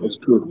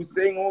niggas who's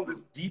saying all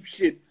this deep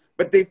shit,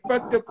 but they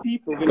fucked up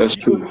people. When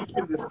people meet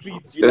in the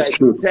streets, you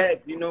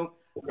sad,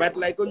 But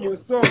like on your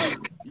song,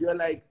 you're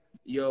like,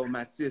 yo,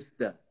 my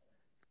sister.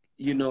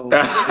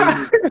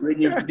 When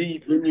you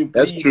bleed,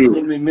 that's true.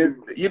 When we miss,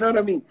 you know what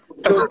I mean?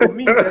 So for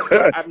me, that's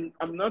why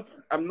I'm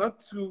not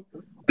too.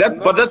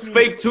 But that's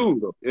fake too,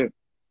 though. Yeah.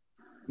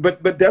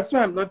 But that's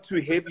why I'm not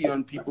too heavy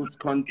on people's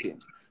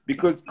content,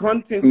 because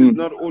content is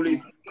not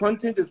always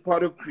content is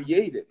part of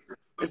creative.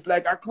 It's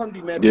like I can't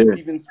be mad at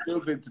Steven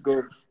Spielberg to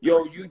go,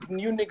 yo, you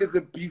niggas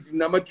are busy.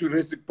 Nama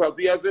Jurassic Park.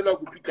 We as well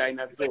be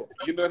dinosaur.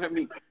 You know what I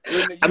mean?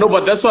 I know,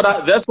 but that's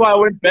why I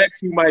went back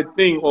to my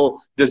thing.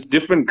 There's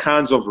different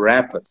kinds of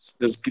rappers.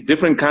 There's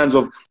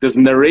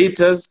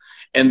narrators,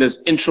 and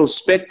there's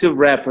introspective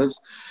rappers,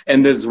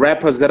 and there's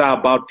rappers that are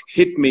about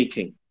hit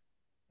making.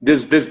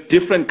 There's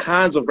different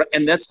kinds of,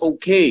 and that's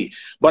okay.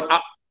 But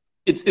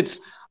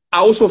I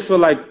also feel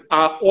like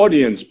our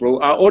audience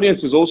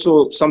is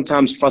also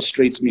sometimes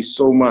frustrates me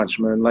so much,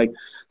 man. Like,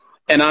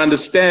 and I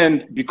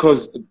understand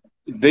because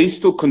they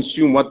still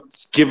consume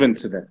what's given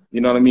to them.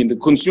 You know what I mean? The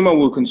consumer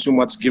will consume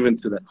what's given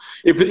to them.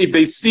 If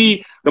they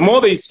see, the more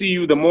they see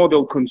you, the more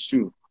they'll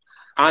consume.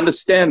 I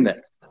understand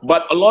that.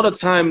 But a lot of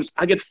times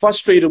I get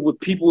frustrated with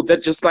people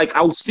that just like,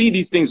 I'll see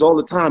these things all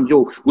the time.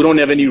 Yo, we don't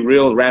have any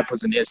real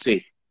rappers in SA.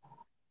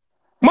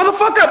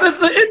 Motherfucker, that's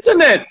the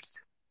internet.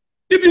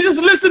 If you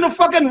just listen to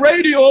fucking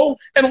radio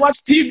and watch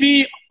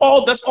TV,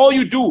 that's all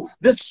you do.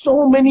 There's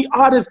so many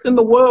artists in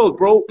the world,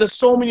 bro. There's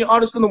so many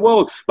artists in the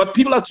world. But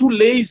people are too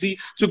lazy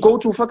to go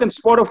to fucking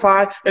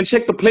Spotify and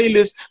check the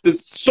playlist.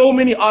 There's so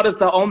many artists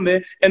that are on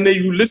there. And then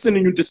you listen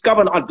and you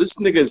discover, this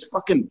nigga is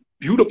fucking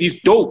beautiful. He's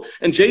dope.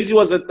 And Jay-Z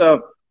was at the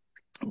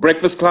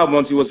Breakfast Club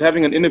once. He was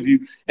having an interview.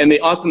 And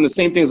they asked him the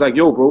same things like,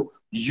 yo, bro,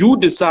 you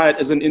decide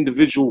as an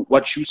individual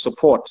what you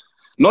support.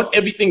 Not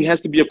everything has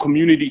to be a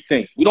community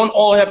thing. We don't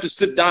all have to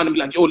sit down and be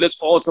like, yo, let's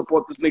all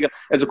support this nigga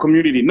as a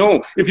community.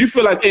 No, if you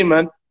feel like, hey,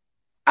 man,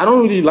 I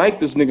don't really like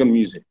this nigga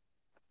music.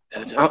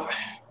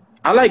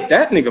 I like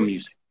that nigga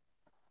music.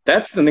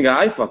 That's the nigga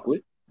I fuck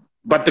with.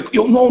 But the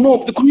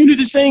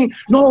community is saying,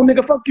 no,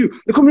 nigga, fuck you.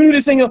 The community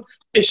is saying,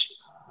 ish.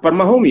 But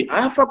my homie,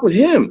 I fuck with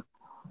him.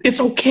 It's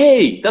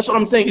okay. That's what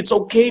I'm saying. It's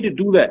okay to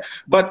do that.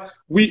 But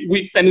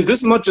and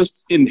this is not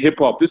just in hip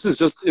hop. This is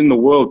just in the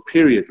world,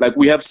 period. Like,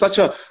 we have such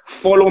a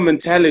follow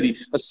mentality,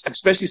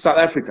 especially South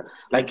Africa.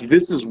 Like,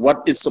 this is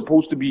what is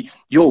supposed to be.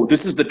 Yo,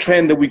 this is the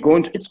trend that we're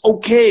going to. It's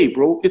okay,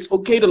 bro. It's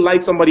okay to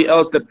like somebody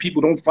else that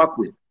people don't fuck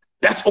with.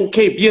 That's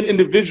okay. Be an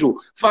individual.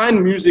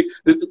 Find music.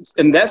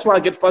 And that's why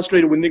I get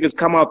frustrated when niggas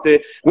come out there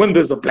when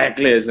there's a Black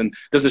Les and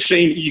there's a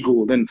Shane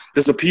Eagle and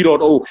there's a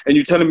PdotO and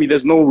you're telling me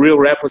there's no real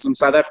rappers in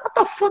South Africa.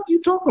 What the fuck are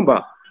you talking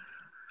about?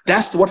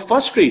 That's what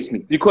frustrates me,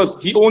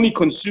 because he only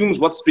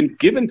consumes what's been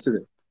given to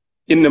them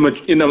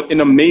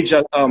in a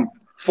major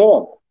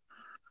form.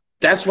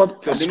 That's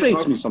what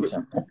frustrates me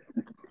sometimes.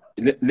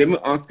 Let me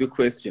ask a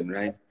question,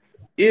 right?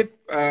 If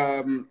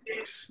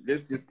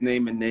let's just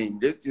name a name.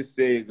 Let's just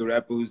say the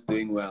rapper who's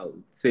doing well,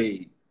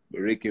 say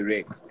Ricky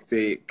Rick,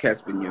 say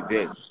Casper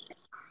Nyovest.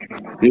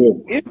 Yeah.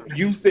 If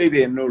you say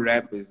there are no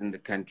rappers in the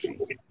country,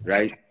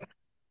 right,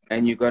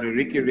 and you got a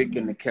Ricky Rick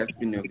and a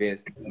Casper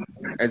Nyovest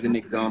as an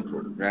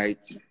example, right?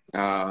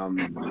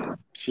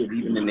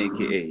 Even an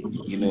AKA,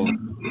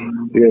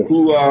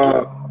 who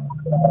are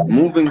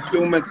moving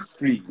so much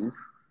streams,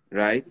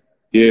 right?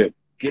 Yeah.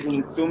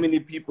 getting so many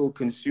people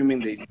consuming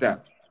their stuff.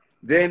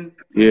 Then,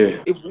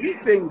 Yeah. if we're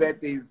saying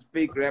that there's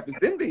fake rappers,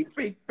 then they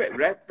fake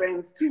rap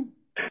fans too.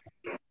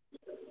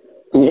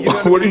 You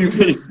know What do you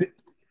mean?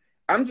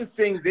 I'm just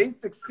saying their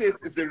success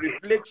is a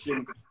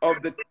reflection of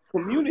the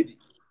community.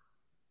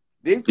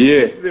 Their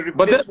success is a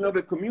reflection of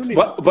the community.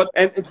 But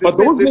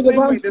those the niggas same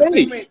aren't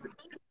way, fake.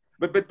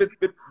 But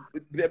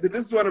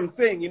this is what I'm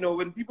saying. You know,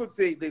 when people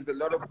say there's a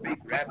lot of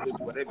fake rappers,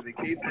 whatever the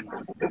case be,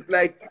 it's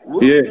like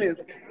Will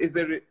Smith is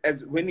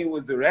as when he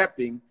was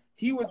rapping,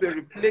 he was a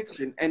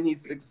reflection, and his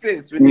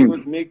success when he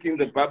was making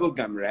the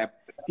bubblegum rap,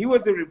 he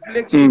was a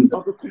reflection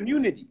of the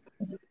community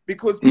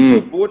because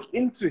people bought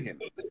into him.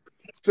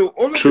 So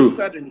all of a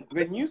sudden,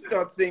 when you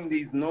start saying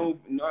there's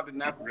not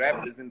enough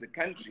rappers in the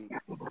country,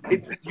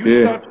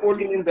 you start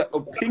falling in the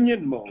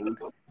opinion mode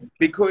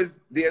because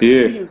there are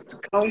things to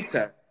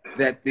counter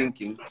that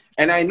thinking.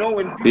 And I know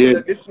when people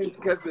are listening to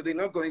Casper, they're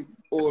not going,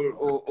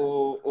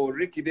 or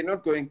Ricky, they're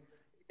not going,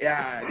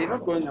 they're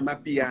not going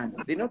Amapiano,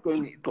 they're not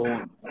going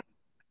Ton.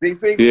 They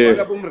say, you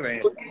know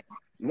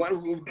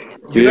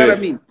what I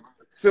mean?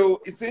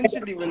 So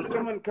essentially, when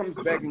someone comes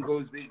back and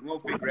goes, there's no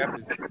fake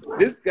rappers,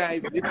 this guy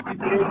is literally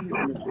throwing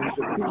his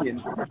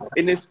opinion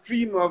in a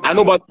stream of... I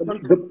know about...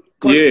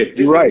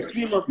 you're right. A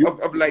stream of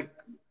like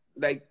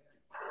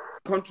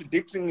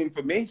contradicting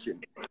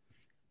information.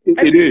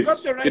 It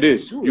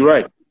is. You're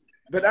right.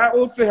 But I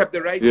also have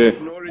the right to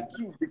ignore it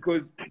too,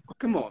 because,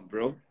 come on,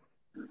 bro.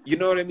 You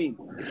know what I mean?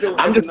 So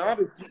as an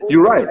artist,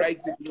 you also have the right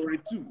to ignore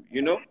it too,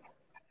 you know?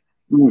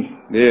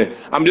 Yeah,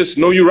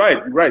 you're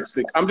right. You're right,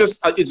 Stick.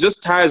 It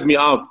just tires me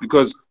out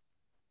because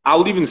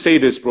I'll even say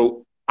this,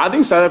 bro. I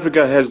think South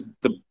Africa has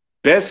the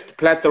best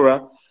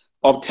plethora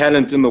of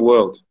talent in the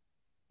world.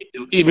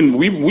 Even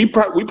we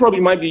probably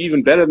might be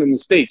even better than the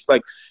States.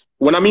 Like,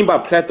 what I mean by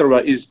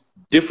plethora is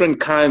different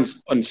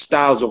kinds and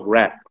styles of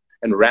rap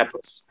and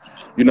rappers.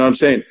 You know what I'm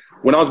saying?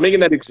 When I was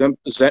making that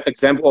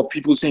example of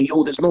people saying,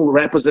 yo, there's no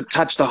rappers that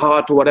touch the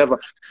heart or whatever,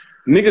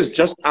 niggas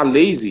just are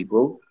lazy,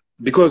 bro.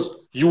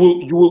 Because you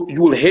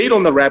will hate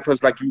on the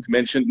rappers like you've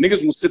mentioned.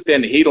 Niggas will sit there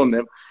and hate on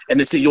them and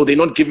they say, yo, they're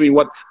not giving me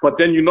what, but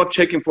then you're not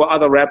checking for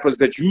other rappers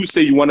that you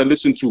say you want to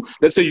listen to.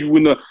 Let's say you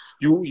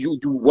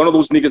one of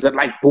those niggas that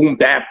like boom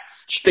bap,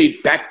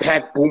 straight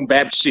backpack boom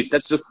bap shit.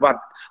 That's just about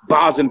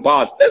bars and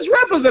bars. There's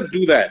rappers that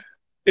do that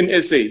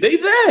in SA. They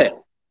there.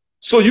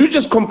 So you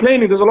just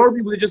complaining. There's a lot of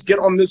people that just get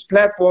on this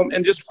platform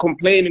and just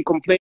complain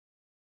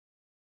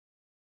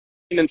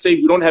and say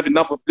we don't have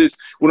enough of this,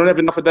 we don't have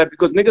enough of that,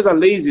 because niggas are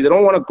lazy. They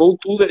don't want to go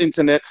through the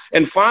internet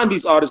and find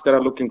these artists that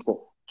are looking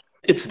for.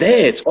 It's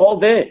there. It's all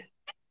there.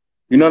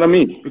 You know what I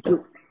mean?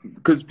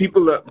 Because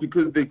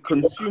the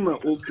consumer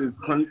also is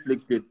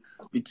conflicted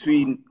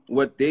between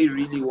what they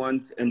really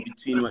want and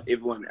between what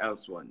everyone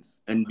else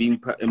wants and being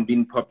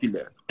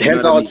popular.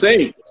 Hence, I would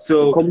say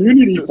so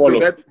community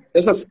follow.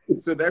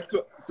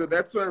 So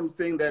that's why I'm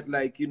saying that,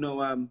 like, you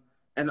know,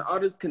 an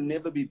artist can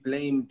never be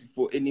blamed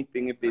for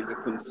anything if there's a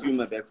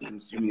consumer that's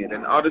consuming it.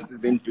 An artist is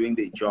then doing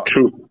their job.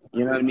 True.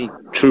 You know what I mean?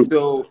 True.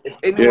 So if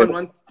anyone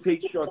wants to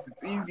take shots,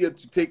 it's easier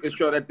to take a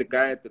shot at the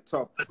guy at the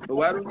top. But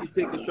why don't you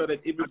take a shot at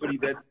everybody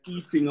that's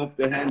eating off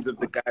the hands of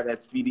the guy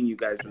that's feeding you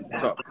guys from the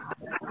top?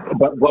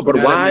 But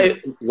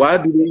why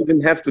do they even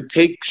have to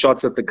take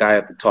shots at the guy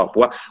at the top?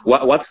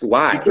 What's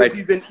why? Because like,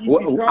 he's an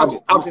easy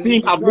target.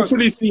 I've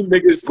literally seen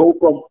niggas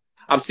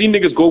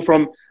go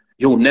from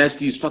yo,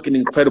 Nasty's fucking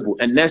incredible,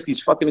 and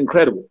Nasty's fucking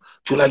incredible,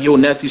 to like, yo,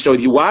 Nasty show.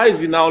 Why is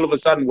he now all of a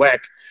sudden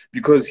whack?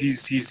 Because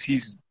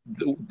he's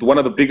one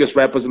of the biggest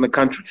rappers in the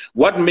country.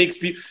 What makes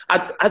people?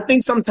 I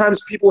think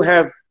sometimes people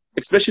have,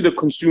 especially the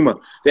consumer,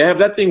 they have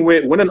that thing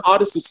where when an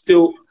artist is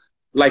still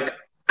like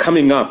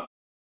coming up,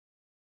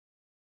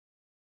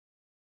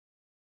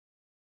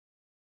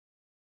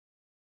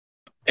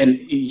 and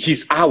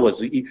he's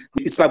ours.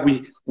 It's like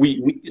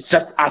it's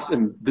just us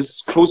and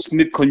this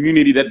close-knit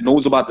community that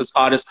knows about this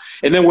artist.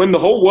 And then when the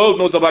whole world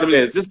knows about him,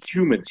 it's just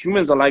humans.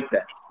 Humans are like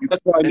that.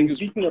 That's why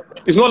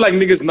it's not like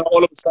niggas now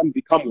all of a sudden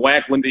become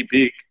whack when they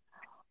big.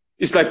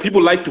 It's like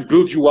people like to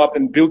build you up,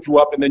 and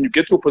then you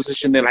get to a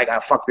position, they're like,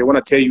 fuck, they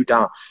want to tear you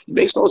down. It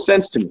makes no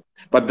sense to me.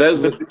 But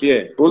those are the things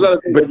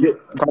that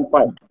you can't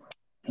fight.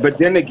 But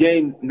then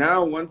again,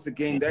 once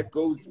again, that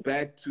goes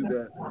back to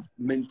the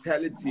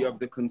mentality of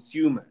the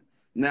consumer.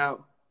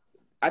 Now,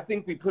 I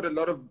think we put a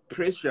lot of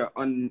pressure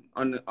on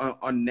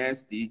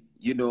Nasty,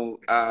 you know,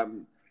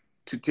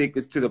 to take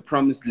us to the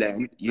promised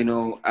land, you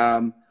know.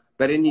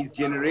 But in his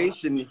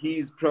generation,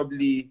 he's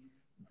probably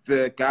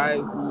the guy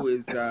who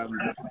is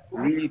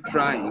really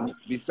trying.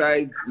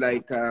 Besides,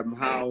 like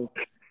how,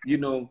 you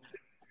know,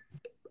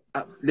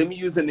 let me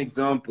use an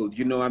example.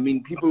 You know, I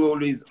mean, people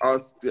always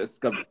ask us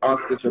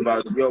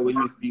about, yo, when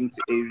you're speaking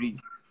to Aries,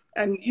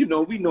 and you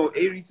know, we know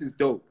Aries is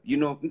dope. You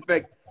know, in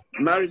fact,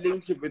 my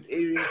relationship with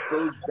Aries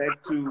goes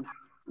back to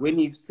when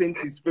he sent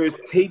his first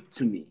tape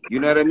to me.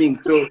 You know what I mean?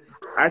 So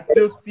I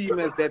still see him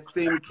as that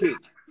same kid.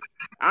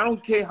 I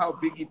don't care how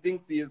big he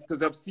thinks he is,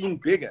 because I've seen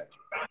bigger.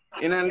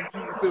 And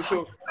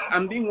so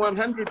I'm being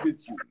 100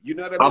 with you. You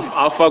know what I mean?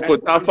 I fuck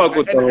with the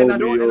and I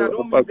homie,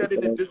 don't mean that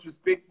in a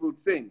disrespectful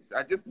sense.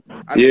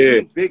 I'm Yeah,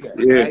 seeing bigger,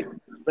 yeah, right?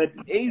 But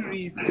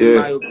Aries, in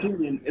yeah, my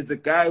opinion, is a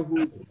guy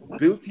who's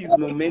built his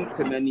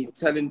momentum and his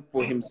talent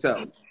for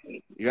himself,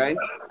 right?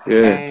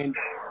 yeah, And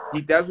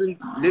he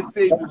doesn't, let's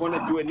say we want to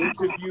do an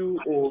interview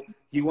or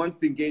he wants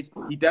to engage,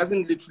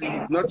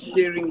 he's not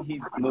sharing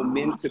his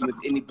momentum with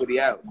anybody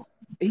else.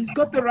 He's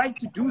got the right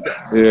to do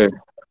that. yeah,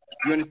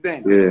 You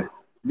understand? yeah,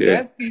 yeah,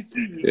 Nasty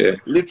C yeah,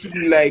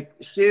 literally like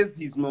shares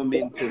his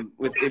momentum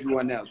with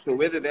everyone else. So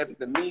whether that's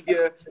the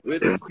media,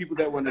 whether it's people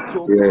that want to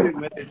talk to yeah, him,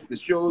 whether it's the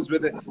shows,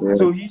 yeah,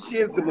 so he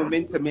shares the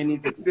momentum and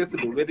he's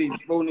accessible. Whether his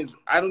phone is,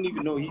 I don't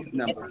even know his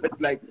number, but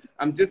like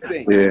I'm just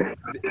saying, yeah,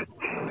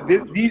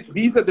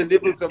 these are the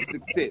levels of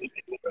success.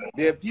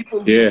 There are people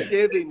who yeah.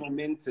 share their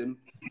momentum,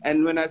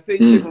 and when I say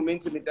share Mm,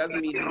 momentum, it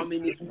doesn't mean how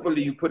many people are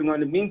you putting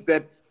on. It means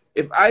that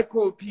if I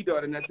call P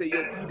Dot and I say,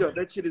 "Yo, P Dot,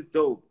 that shit is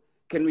dope.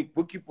 Can we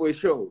book you for a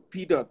show?"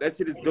 P Dot, that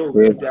shit is dope.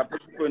 yeah, Could I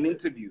book you for an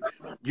interview?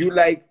 You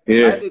like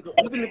yeah, either go,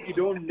 even if you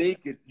don't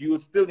make it, you will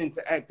still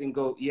interact and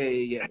go, yeah,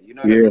 yeah, yeah. You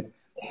know what I yeah, mean?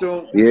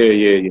 So yeah,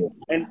 yeah,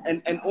 yeah.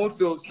 and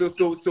also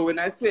so when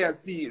I say I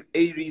see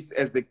Aries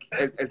as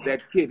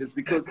that kid, it's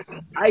because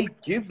I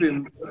give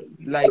him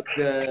like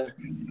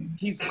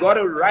he's got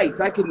a right.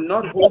 I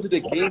cannot hold it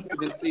against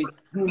him and say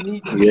you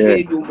need to Yeah, share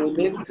your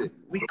momentum.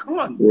 We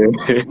can't. yeah,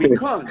 We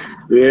can't.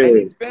 And yeah,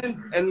 his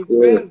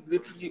yeah. fans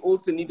literally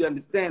also need to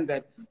understand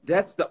that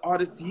that's the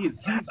artist he is.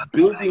 He's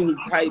building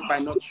his hype by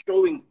not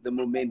showing the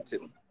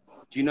momentum.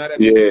 Do you know what I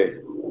mean? Yeah.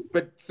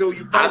 But so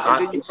you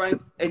find,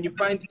 and you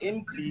find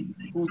empty,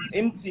 who's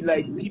empty,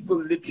 like people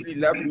literally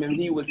love him, and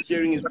he was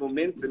sharing his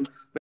momentum,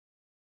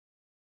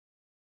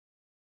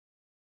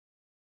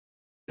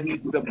 but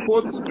his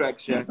support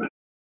structure,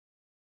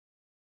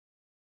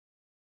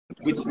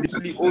 which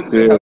literally also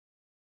Yeah,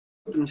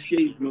 helped him share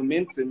his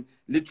momentum,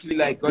 literally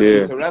like got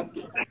yeah.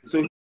 interrupted.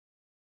 So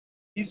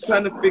he's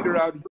trying to figure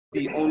out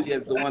he only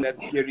as the one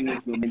that's sharing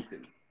his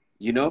momentum,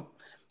 you know?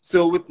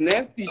 So with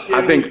Nasty I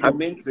sharing think, his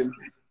momentum,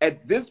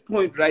 at this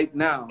point right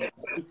now,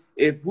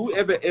 if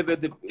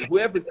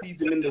whoever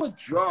sees him in the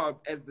job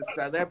as the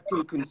South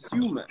African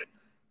consumer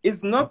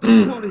is not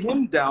to pull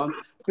him down,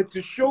 but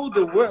to show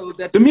the world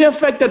that the mere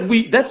fact that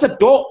that's a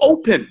door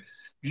open.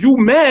 You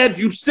mad,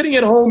 you sitting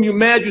at home, you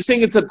mad, you're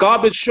saying it's a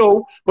garbage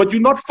show, but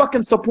you're not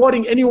fucking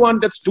supporting anyone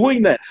that's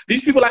doing that.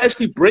 These people are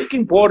actually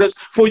breaking borders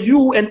for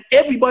you and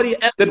everybody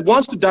that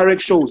wants to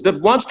direct shows,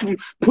 that wants to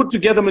put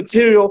together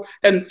material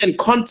and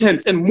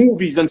content and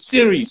movies and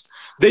series.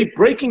 They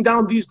breaking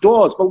down these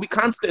doors, but we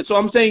can't stay. So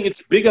I'm saying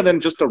it's bigger than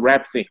just a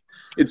rap thing.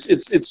 It's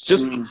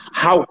just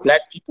how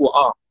black people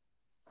are.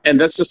 And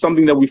that's just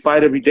something that we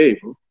fight every day,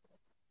 bro.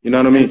 You know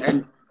what I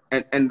mean?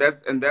 and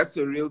that's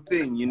a real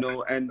thing, you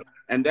know,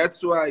 and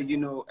that's why, you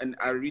know, and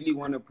I really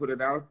want to put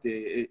it out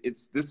there.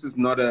 This is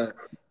not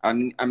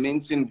I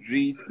mentioned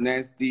Grease,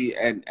 Nasty,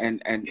 and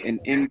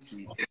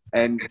Empty,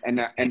 and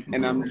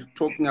I'm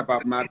talking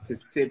about my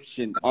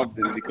perception of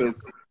them, because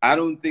I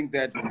don't think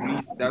that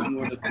Grease doesn't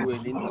want to do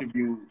an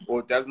interview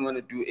or doesn't want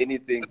to do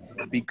anything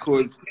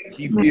because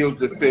he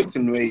feels a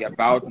certain way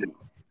about me.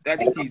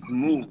 That's his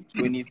mood.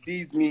 When he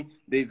sees me,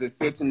 there's a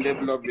certain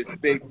level of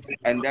respect,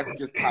 and that's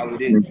just how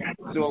it is.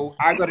 So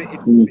I gotta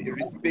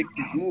respect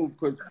his move,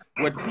 because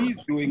what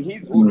he's doing,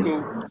 he's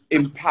also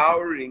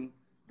empowering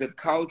the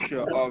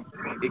culture of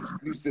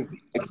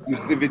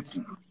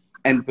exclusivity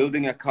and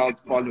building a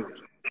cult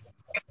following.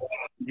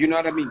 You know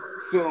what I mean?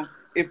 So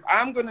if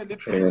I'm gonna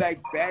literally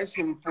like bash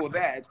him for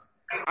that,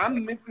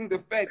 I'm missing the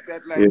fact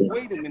that, like,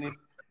 wait a minute,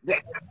 that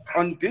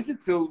on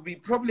digital we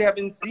probably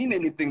haven't seen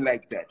anything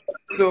like that.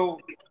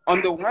 So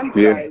on the one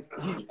side,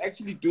 he's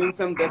actually doing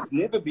something that's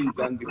never been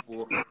done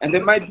before, and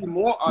there might be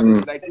more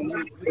artists like him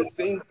who do the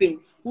same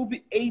thing, who'll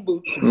be able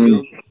to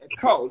build a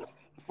cult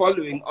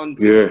following on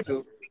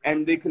digital,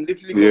 and they can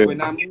literally go, when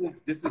I move,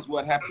 this is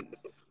what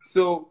happens.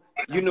 So,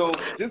 you know,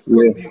 just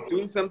because he's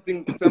doing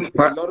something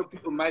a lot of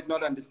people might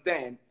not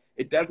understand,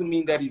 it doesn't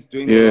mean that he's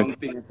doing the wrong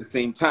thing at the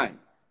same time.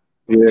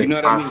 Do you know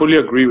what I mean? I fully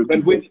agree with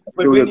you.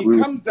 But when he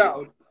comes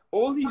out,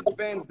 all these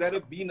fans that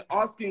have been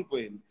asking for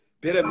him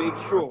better make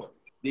sure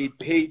they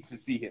paid to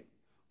see him,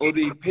 or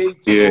they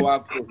paid to go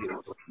out for him,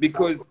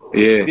 because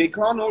they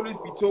can't always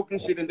be talking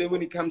shit and then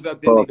when he comes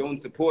out, then they don't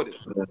support it.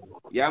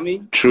 Yeah, I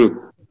mean?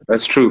 True.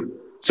 That's true.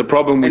 It's a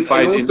problem we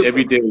fight in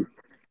every day.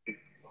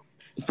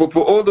 For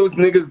all those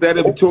niggas that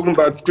are talking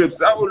about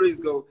scripts, I always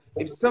go,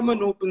 if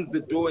someone opens the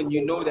door and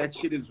you know that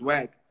shit is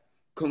whack,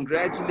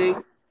 congratulate,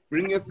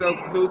 bring yourself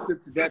closer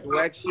to that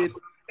whack shit,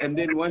 and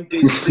then one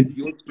day flip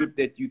your script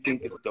that you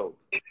think is dope.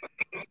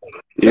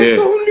 That's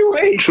the only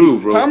way. True,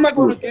 bro. How am I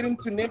going to get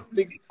into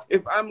Netflix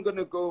if I'm going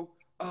to go,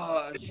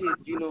 oh, shit,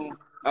 you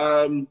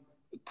know,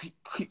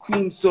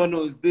 Queen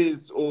Sono's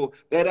this or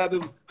that other.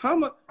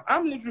 I'm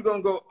literally going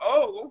to go,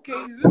 oh,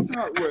 okay, this is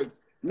how it works.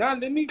 Now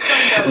let me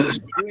find out who's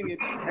doing it,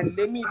 and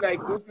let me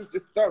like also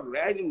just start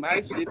writing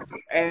my shit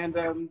and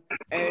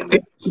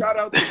shout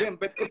out to them.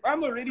 But if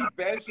I'm already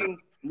bashing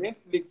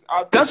Netflix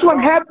out, that's what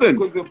happened.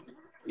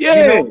 You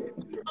Yeah. know,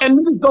 And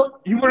niggas don't.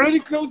 you already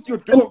closed your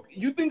door.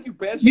 You think you're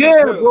bashing a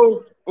Yeah, girl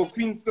bro. or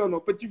Queen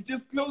Sono, but you've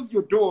just closed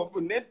your door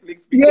for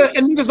Netflix Yeah, because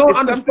and niggas don't it's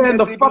something understand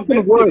that the they've fucking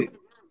invested work. in.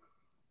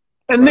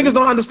 And niggas Pardon?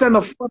 don't understand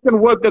the fucking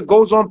work that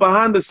goes on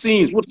behind the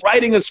scenes with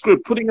writing a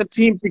script, putting a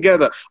team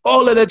together,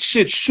 all of that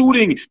shit,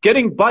 shooting,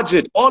 getting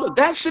budget, all of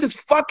that shit is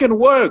fucking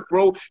work,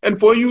 bro. And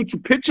for you to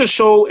pitch a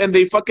show and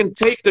they fucking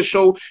take the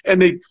show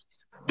and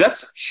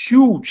that's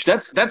huge.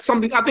 That's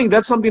something. I think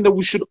that's something that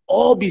we should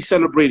all be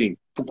celebrating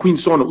for Queen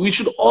Sona. We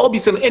should all be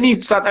celebrating any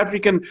South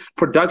African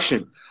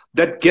production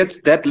that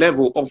gets that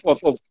level of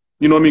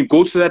you know what I mean,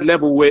 goes to that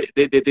level where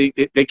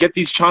they get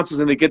these chances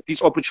and they get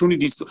these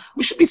opportunities.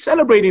 We should be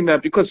celebrating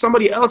that because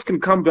somebody else can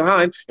come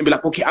behind and be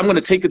like, okay, I'm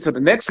gonna take it to the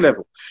next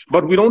level.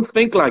 But we don't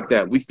think like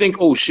that. We think,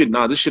 oh shit,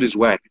 nah, this shit is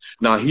whack.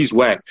 Nah, he's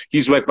whack.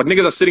 He's whack. But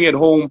niggas are sitting at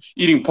home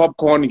eating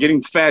popcorn and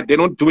getting fat. They're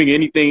not doing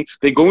anything.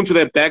 They go into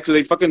their back to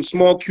their fucking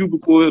small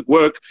cubicle at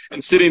work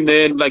and sitting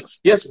there and like,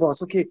 yes,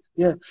 boss, okay,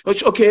 yeah,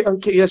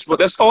 okay, yes, but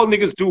that's all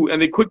niggas do. And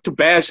they quick to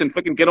bash and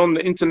fucking get on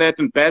the internet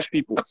and bash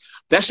people.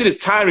 That shit is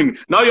tiring.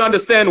 Now you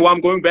understand why I'm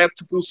going back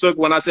to full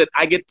circle when I said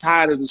I get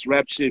tired of this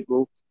rap shit,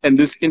 bro. And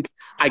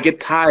I get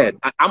tired.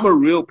 I'm a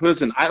real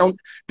person.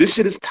 This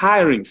shit is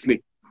tiring,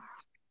 Slick.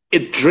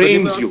 It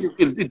drains you.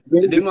 It drains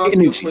let me your ask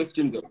you a energy.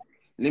 question, though.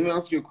 Let me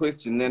ask you a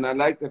question. And I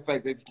like the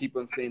fact that you keep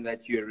on saying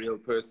that you're a real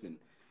person.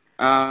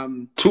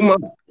 Too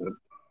much.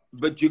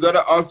 But you got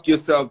to ask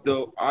yourself,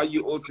 though, are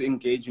you also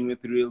engaging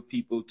with real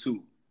people,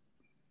 too?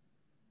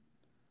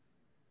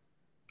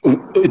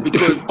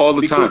 Because, all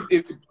the time.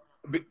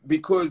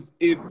 because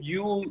if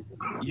you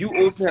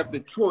also have the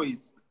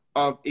choice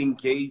of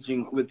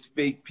engaging with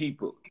fake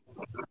people.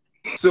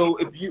 So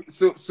if you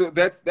so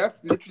that's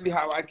literally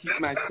how I keep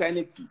my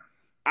sanity.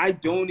 I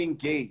don't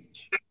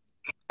engage.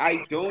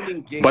 I don't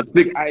engage. But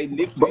Slick, I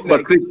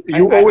literally Slick,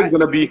 you always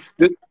gonna be.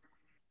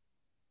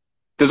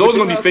 There's always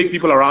gonna be fake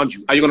people around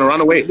you. Are you gonna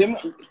run away?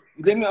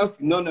 Let me ask.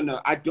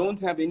 No. I don't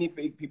have any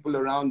fake people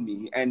around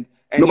me, and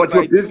No, but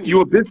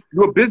you're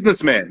a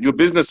businessman. You're a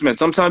businessman.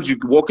 Sometimes you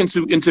walk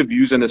into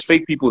interviews and there's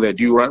fake people there.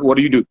 Do you run? What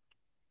do you do?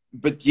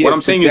 But yes, what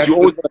I'm saying is you're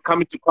always gonna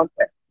come into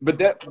contact.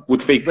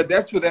 With fake. But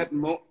that's for that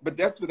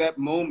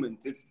moment.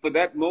 It's for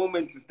that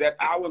moment. It's that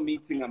hour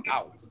meeting. I'm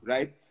out,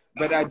 right?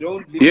 But I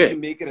don't literally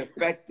make it a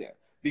factor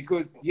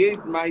because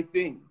here's my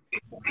thing: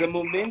 the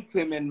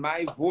momentum and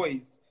my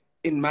voice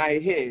in my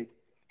head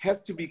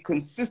has to be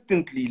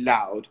consistently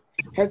loud,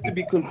 has to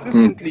be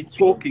consistently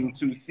talking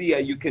to Sia.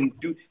 You can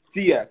do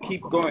Sia,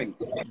 keep going.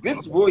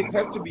 This voice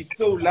has to be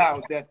so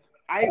loud that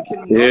I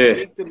cannot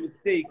make the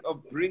mistake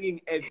of bringing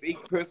a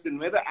fake person,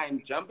 whether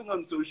I'm jumping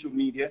on social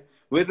media,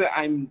 whether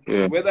I'm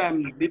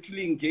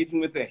literally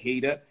engaging with a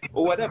hater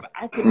or whatever.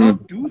 I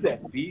cannot do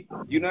that, B.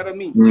 You know what I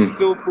mean?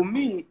 So for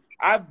me,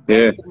 I've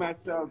valued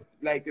myself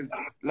like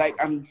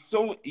I'm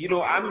so, you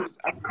know, I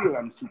feel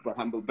I'm super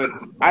humble, but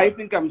I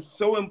think I'm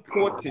so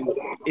important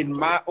in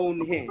my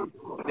own head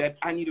that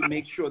I need to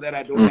make sure that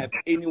I don't have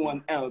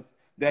anyone else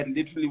that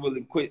literally will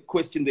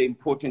question the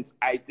importance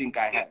I think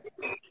I have.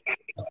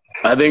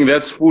 I think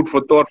that's food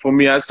for thought for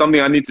me. That's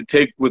something I need to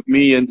take with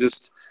me and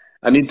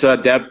I need to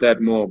adapt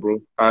that more,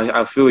 bro.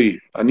 I feel you.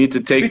 I need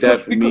to take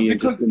that for me and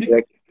just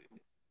inject.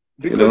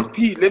 Because,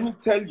 P, let me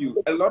tell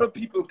you, a lot of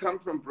people come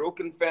from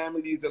broken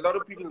families. A lot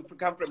of people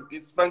come from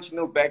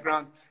dysfunctional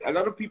backgrounds. A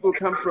lot of people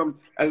come from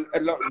a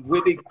lot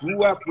where they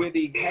grew up, where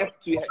they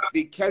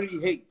carry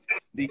hate,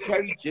 they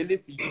carry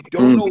jealousy. You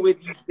don't know where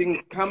these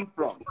things come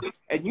from,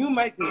 and you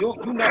might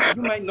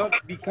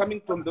not be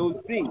coming from those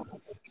things.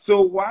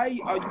 So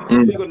why are you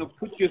literally going to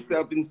put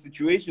yourself in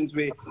situations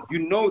where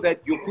you know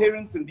that your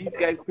parents and these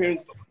guys'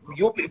 parents,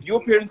 if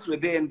your parents were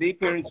there and their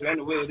parents ran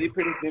away, or their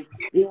parents,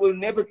 it will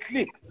never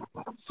click.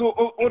 So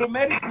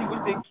automatically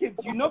with their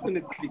kids, you're not going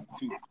to click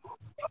too.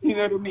 You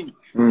know what I mean?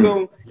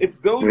 So it's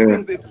those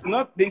things.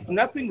 There's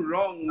nothing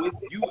wrong with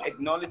you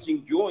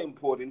acknowledging your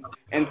importance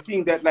and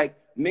seeing that, like,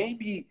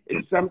 maybe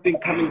it's something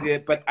coming there,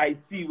 but I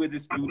see where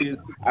this dude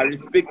is. I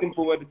respect him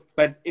for what,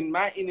 but in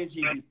my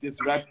energy, he's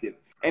disruptive.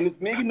 And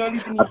it's maybe not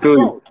even his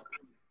fault.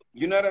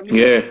 You know what I mean?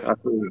 Yeah, I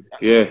feel you.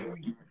 Yeah.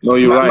 No,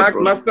 you're right,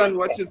 bro. My son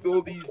watches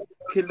all these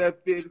killer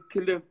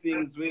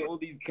things where all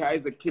these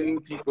guys are killing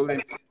people,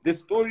 and the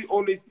story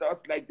always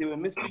starts like they were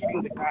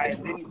mistreating the guy,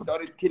 and then he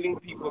started killing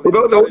people. He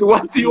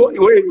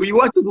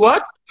watches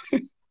what?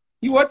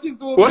 He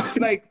watches all this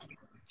like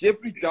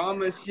Jeffrey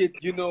Dahmer shit,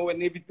 you know,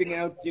 and everything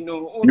else, you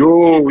know.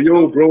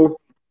 Yo, bro.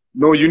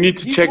 No, you need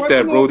to check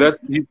that, bro.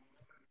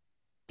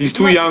 He's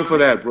too young for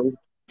that, bro.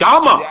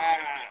 Dahmer. Yeah.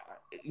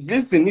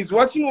 Listen, he's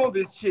watching all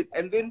this shit,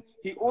 and then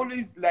he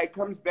always like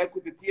comes back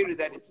with the theory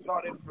that it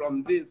started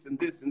from this and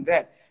this and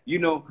that, you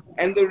know.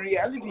 And the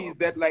reality is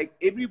that, like,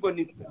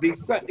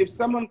 if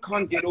someone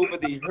can't get over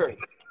their hurt,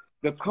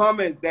 the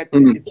karma is that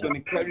it's going to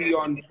carry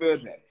on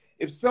further.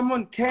 If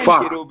someone can't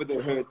get over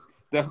the hurt,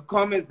 the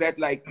karma is that,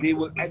 like, they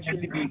will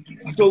actually be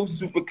so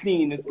super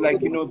clean. It's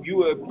like, you know, if you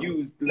were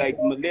abused, like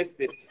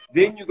molested,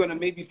 then you're going to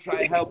maybe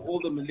try help all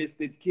the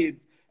molested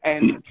kids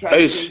and try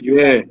to change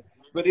your life.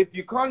 But if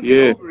you can't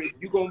get over it,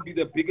 you're going to be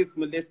the biggest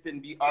molester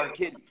and be R.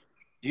 Kelly.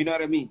 Do you know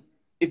what I mean?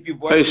 If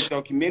you've watched Ish. the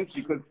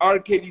documentary, because R.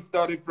 Kelly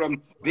started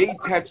from they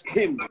touched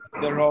him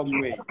the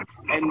wrong way,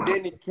 and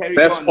then it carried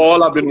That's on. all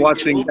He I've been couldn't get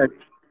watching. over it.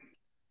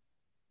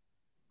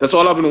 That's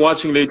all I've been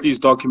watching lately is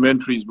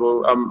documentaries,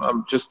 bro.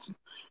 I'm just,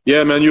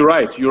 yeah, man. You're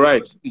right. You're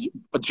right.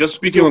 But just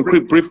speaking So, on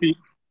quick, briefly,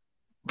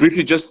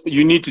 just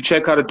you need to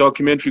check out a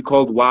documentary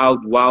called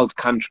Wild Wild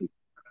Country.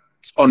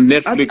 It's on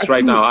Netflix I've right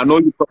seen now. it. I know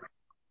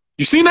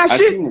you seen that I've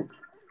shit seen it.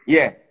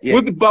 Yeah, yeah.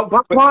 with the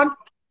Bakwan?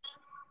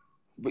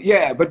 But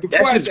yeah, but That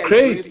before I shit's digress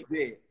crazy.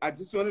 there, I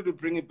just wanted to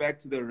bring it back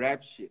to the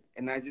rap shit.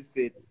 And I just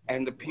said,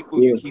 and the people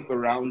you Yeah. keep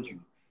around you.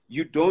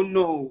 You don't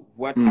know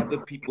what Mm. other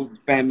people's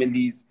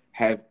families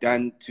have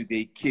done to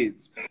their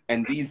kids.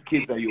 And these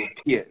kids are your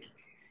peers.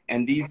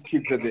 And these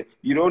kids are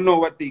you don't know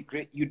what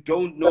you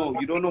don't know.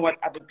 You don't know what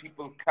other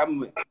people come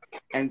with.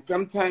 And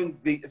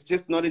sometimes it's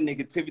just not a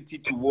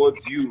negativity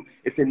towards you.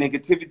 It's a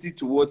negativity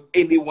towards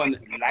anyone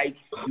like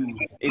you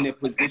in a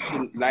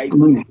position like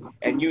you.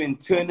 And you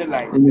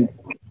internalize that.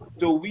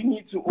 So we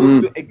need to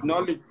also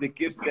acknowledge the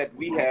gifts that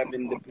we have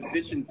and the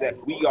positions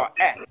that we are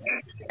at.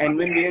 And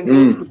when we're in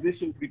those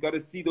positions, we got to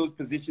see those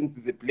positions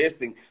as a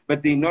blessing.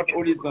 But they're not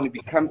always going to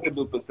be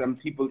comfortable for some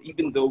people,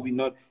 even though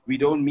we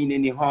don't mean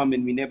any harm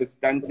and we never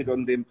stunted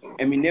on them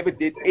and we never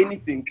did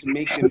anything to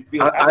make them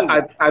feel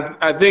otherwise.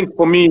 I think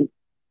for me,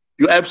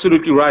 you're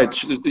absolutely right.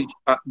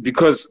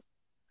 Because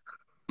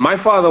my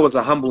father was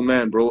a humble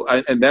man, bro,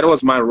 and that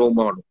was my role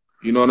model.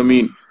 You know what I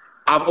mean?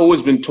 I've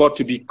always been taught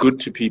to be good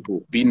to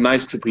people, be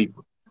nice to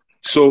people.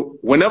 So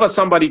whenever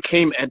somebody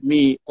came at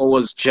me or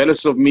was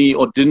jealous of me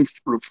or didn't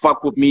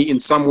fuck with me in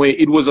some way,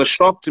 it was a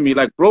shock to me.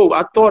 Like, bro,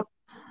 I thought,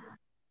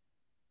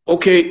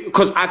 okay,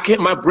 because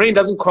my brain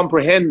doesn't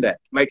comprehend that.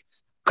 Like,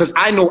 because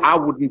I know I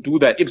wouldn't do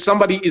that. If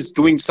somebody is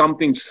doing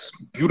something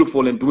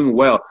beautiful and doing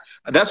well,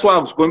 that's why I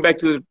was going back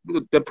to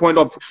the point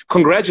of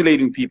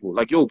congratulating people.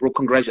 Like, yo, bro,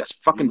 congratulations.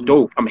 That's fucking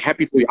dope. I'm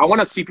happy for you. I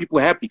want to see people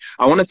happy.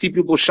 I want to see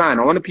people shine.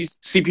 I want to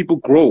see people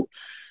grow.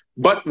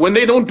 But when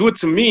they don't do it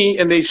to me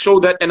and they show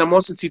that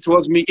animosity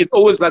towards me, it's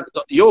always like,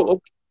 yo,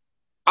 okay.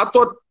 I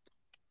thought,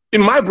 in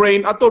my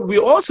brain, I thought we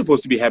were all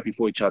supposed to be happy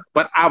for each other.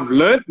 But I've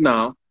learned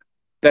now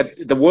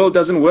that the world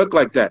doesn't work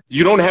like that.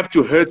 You don't have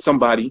to hurt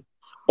somebody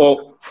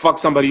or fuck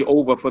somebody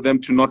over for them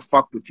to not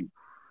fuck with you.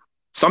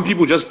 Some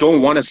people just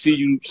don't want to see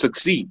you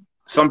succeed.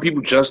 Some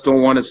people just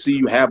don't want to see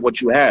you have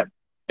what you have.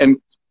 And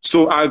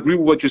so I agree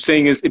with what you're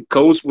saying is it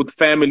goes with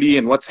family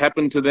and what's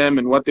happened to them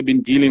and what they've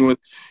been dealing with.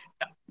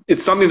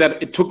 It's something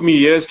that it took me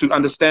years to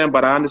understand,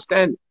 but I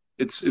understand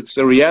it. It's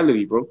a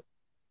reality, bro.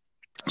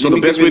 So the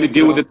best way to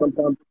deal with it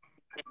sometimes,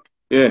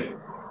 yeah.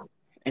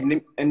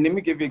 And let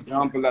me give you an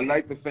example. I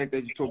like the fact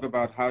that you talk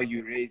about how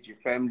you raised your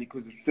family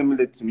because it's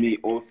similar to me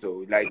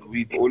also. Like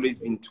we've always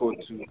been taught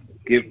to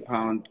give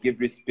pound, give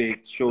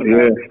respect, show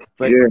love.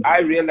 But I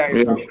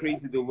realized how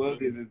crazy the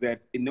world is that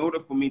in order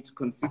for me to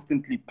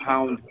consistently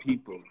pound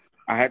people,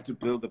 I had to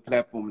build a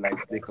platform like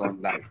Slikour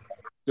and Life.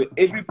 So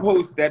every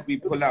post that we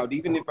pull out,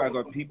 even if I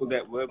got people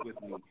that work with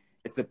me,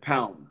 it's a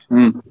pound.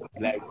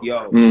 Like,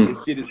 yo,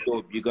 this shit is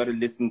dope. You got to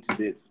listen to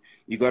this.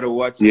 You got to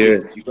watch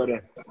this. You got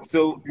to.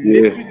 So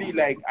literally,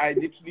 like, I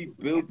literally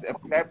built a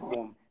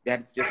platform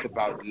that's just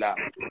about love.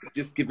 It's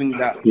just giving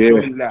love,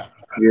 showing love.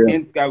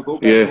 Hence, I'll go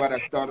back to what I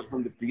started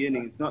from the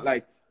beginning. It's not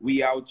like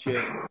we out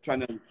here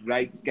trying to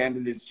write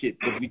scandalous shit,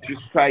 but we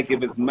just try to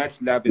give as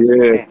much love as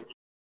we can.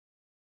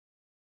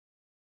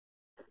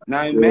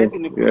 Now,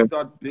 imagine if we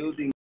start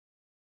building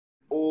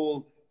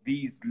all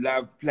these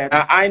love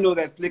platforms. I know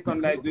that Slikour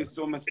and Life, there's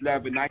so much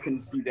love, and I can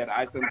see that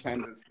I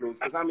sometimes explode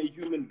because I'm a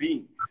human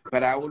being.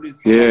 But I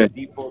always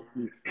default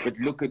to, but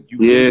look at you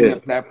building a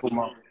platform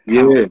of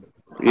pounds.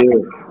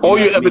 All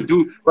you ever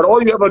do, but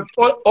all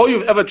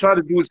you've ever tried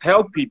to do is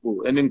help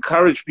people and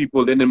encourage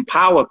people and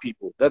empower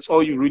people. That's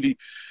all you really.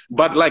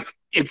 But like,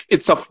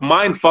 it's a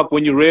mind fuck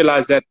when you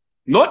realize that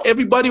not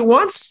everybody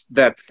wants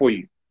that for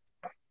you.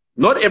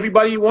 Not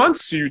everybody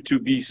wants you to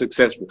be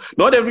successful.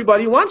 Not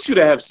everybody wants you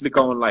to have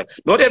Slikour on Life.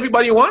 Not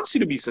everybody wants you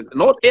to be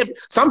successful.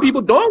 Some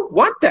people don't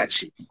want that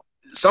shit.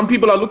 Some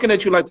people are looking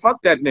at you like,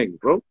 fuck that nigga,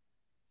 bro.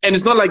 And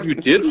it's not like you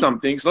did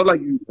something. It's not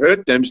like you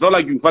hurt them. It's not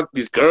like you fucked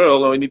this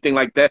girl or anything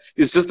like that.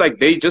 It's just like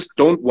they just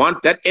don't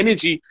want that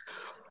energy.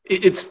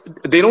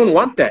 They don't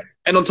want that.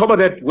 And on top of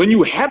that, when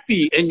you're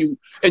happy and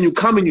you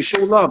come and you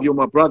show love, you're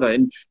my brother.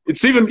 And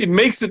it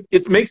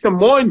makes them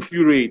more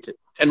infuriated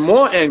and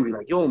more angry.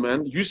 Like, yo,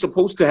 man, you're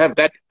supposed to have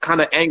that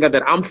kind of anger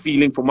that I'm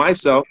feeling for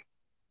myself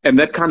and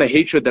that kind of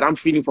hatred that I'm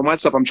feeling for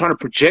myself. I'm trying to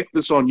project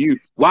this on you.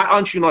 Why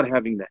aren't you not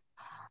having that?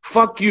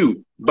 Fuck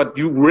you. But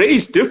you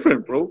raised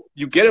different, bro.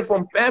 You get it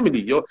from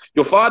family. Your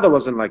father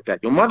wasn't like that.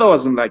 Your mother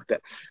wasn't like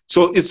that.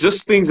 So it's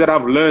just things that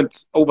I've learned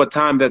over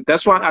time.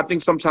 That's why I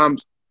think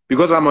sometimes,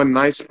 because I'm a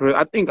nice person,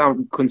 I think I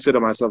consider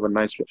myself a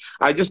nice person.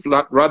 I just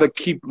rather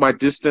keep my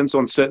distance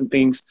on certain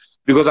things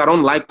because I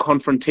don't like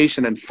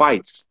confrontation and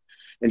fights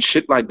and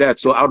shit like that.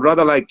 So I'd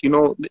rather, like, you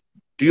know,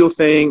 do your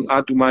thing,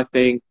 I'll do my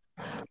thing.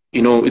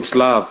 You know, it's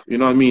love. You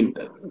know what I mean?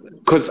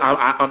 Because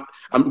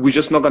we're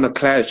just not gonna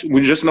clash.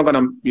 We're just not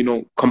gonna, you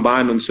know,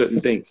 combine on certain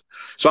things.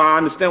 So I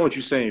understand what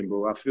you're saying,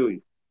 bro. I feel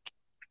you.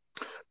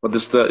 But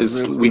this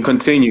is Real we quick.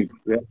 continue.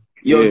 Yeah,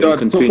 Yo, yeah, we dog, talk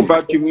continue.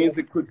 about your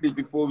music quickly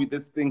before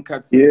this thing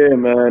cuts us. Yeah,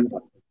 man.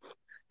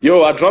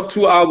 Yo, I dropped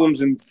 2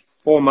 albums in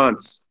 4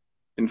 months.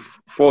 In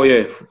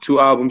 2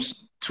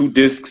 albums, 2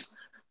 discs.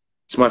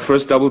 It's my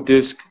first double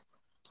disc.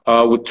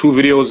 With 2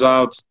 videos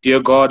out.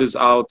 Dear God is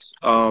out.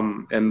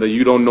 And the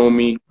You Don't Know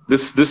Me.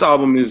 This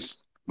album is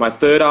my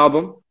 3rd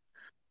album.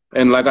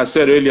 And like I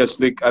said earlier,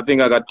 Slick, I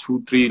think I got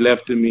 2, 3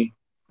 left in me.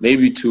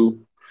 Maybe 2.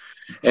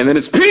 And then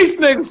it's peace,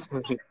 niggas.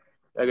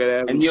 I gotta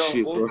have And this yo,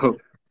 shit, also,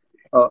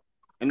 bro.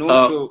 and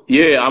also,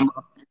 Yeah,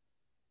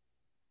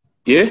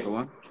 yeah.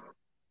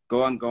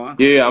 go on.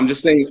 Yeah, I'm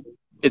just saying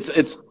it's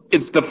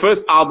the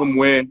first album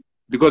where,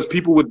 because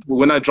people would,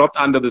 when I dropped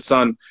Under the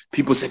Sun,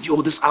 people said,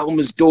 yo, this album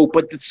is dope,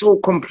 but it's so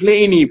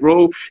complainy,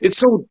 bro. It's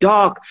so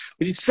dark.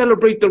 You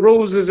celebrate the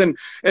roses and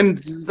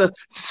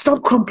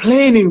stop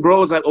complaining, bro. I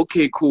was like,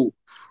 okay, cool.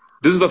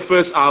 This is the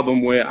first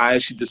album where I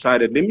actually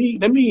decided, let me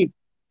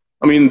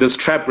I mean, there's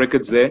trap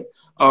records there.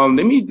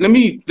 Let me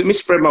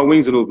spread my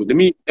wings a little bit. Let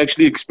me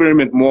actually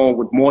experiment more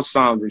with more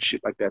sounds and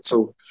shit like that.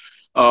 So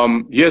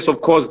yes, of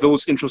course,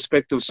 those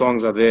introspective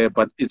songs are there,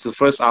 but it's the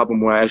first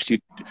album where I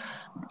actually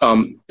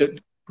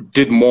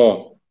did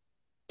more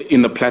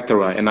in the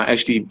plethora, and I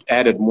actually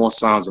added more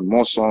sounds and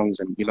more songs,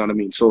 and you know what I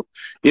mean. So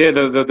yeah,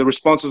 the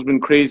response has been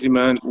crazy,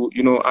 man.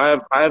 You know, I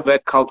have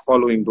that cult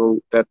following, bro.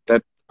 That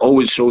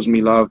always shows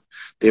me love.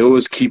 They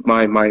always keep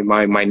my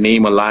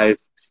name alive.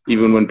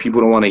 Even when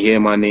people don't want to hear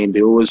my name,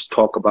 they always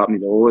talk about me.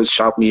 They always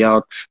shout me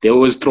out. They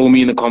always throw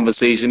me in the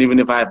conversation, even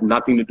if I have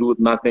nothing to do with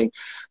nothing.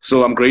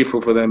 So I'm grateful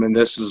for them, and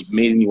this is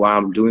mainly why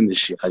I'm doing this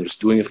shit. I'm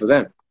just doing it for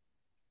them.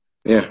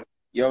 Yeah.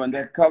 Yo, and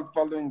that cult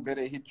following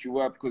better hit you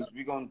up, because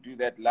we're gonna do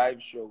that live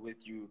show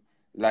with you,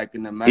 like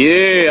in a month.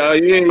 Yeah,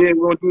 we're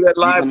gonna do that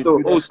live show.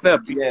 Oh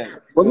snap! Yeah.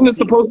 Wasn't it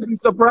supposed to be a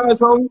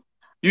surprise, homie?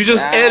 You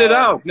just aired it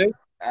out, man.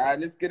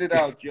 Let's get it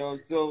out, yo.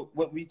 So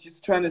what we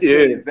just trying to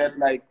say is that,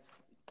 like,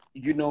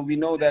 you know, we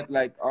know that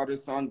like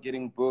artists aren't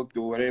getting booked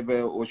or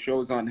whatever, or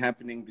shows aren't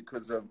happening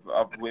because of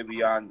where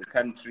we are in the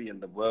country and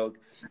the world.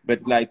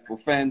 But like for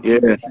fans who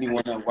actually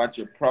want to watch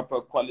a proper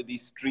quality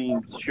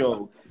streamed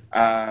show,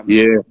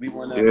 we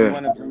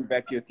wanna bring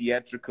back your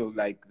theatrical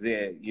like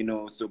there, you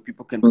know, so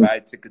people can buy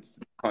tickets to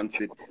the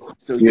concert.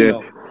 So you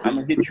know, I'm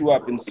gonna hit you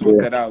up and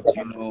sort that out,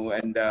 you know,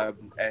 and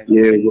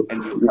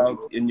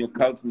your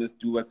cult must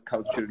do what's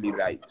culturally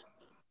right.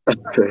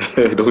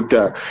 No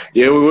doubt.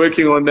 Yeah, we're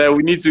working on that.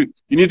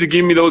 You need to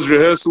give me those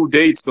rehearsal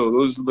dates though.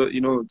 Those are the, you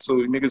know, so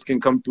niggas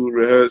can come through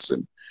rehearse,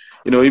 and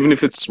you know, even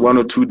if it's 1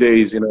 or 2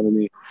 days, you know what I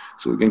mean?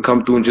 So we can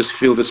come through and just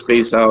fill the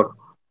space out.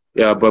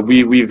 Yeah, but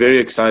we very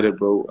excited,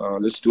 bro.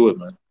 Let's do it,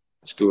 man.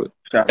 Let's do it.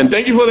 And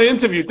thank you for the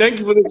interview. Thank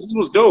you for this. This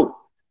was dope.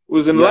 It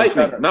was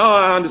enlightening. Now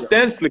I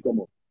understand Slikour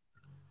more.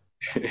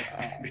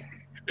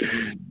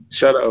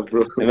 Shut up,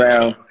 bro.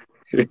 Well,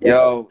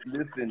 yo,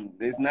 listen,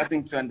 there's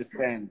nothing to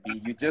understand,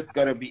 B. You just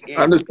gotta be in.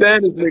 I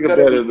understand this nigga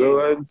better,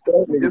 bro. I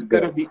understand. You just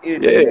gotta be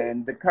in,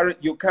 man.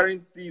 Your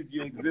currency is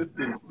your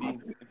existence,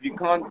 B. If you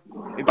can't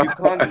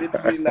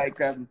literally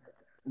like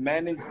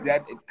manage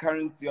that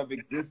currency of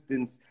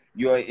existence,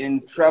 you're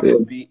in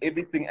trouble, B.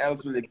 Everything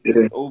else will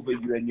exist over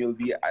you, and you'll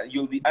be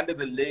under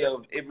the layer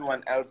of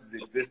everyone else's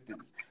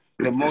existence.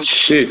 To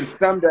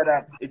sum that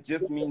up, it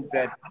just means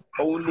that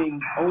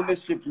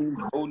ownership means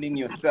owning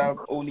yourself,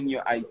 owning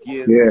your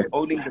ideas,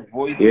 owning the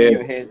voice in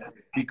your head.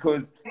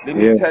 Because let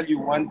me tell you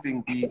one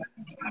thing, B.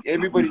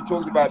 Everybody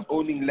talks about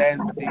owning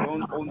land, but they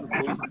don't own the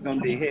voices on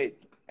their head.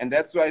 And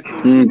that's why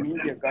social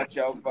media got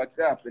y'all fucked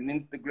up, and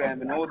Instagram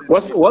and all this.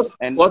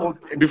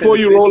 Before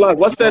you roll out,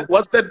 what's that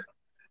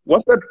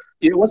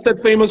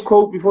famous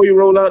quote before you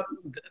roll out?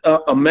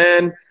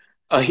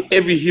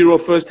 Every hero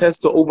first has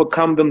to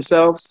overcome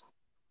themselves.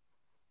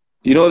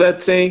 You know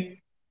that saying?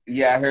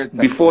 Yeah, I heard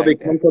something before they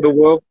conquer the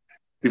world.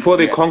 Before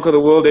they conquer the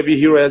world, every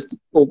hero has to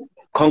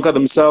conquer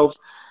themselves.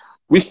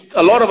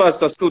 A lot of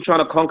us are still trying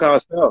to conquer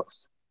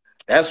ourselves.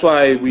 That's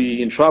why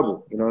we in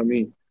trouble. You know what I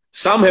mean?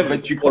 Some have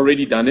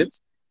already done it.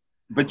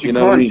 But you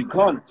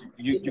can't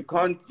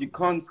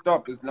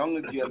stop as long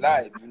as you're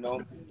alive, you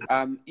know.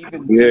 I mean,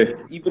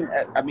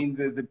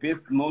 the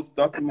best, most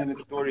documented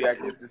story, I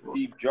guess, is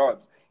Steve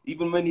Jobs.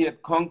 Even when he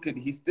had conquered,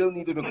 he still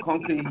needed to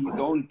conquer his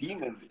own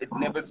demons. It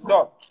never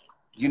stopped,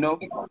 you know.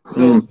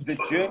 So the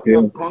journey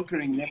of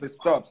conquering never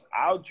stops.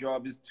 Our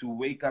job is to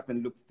wake up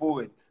and look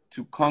forward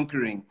to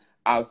conquering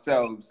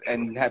ourselves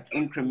and have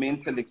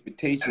incremental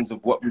expectations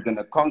of what we're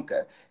gonna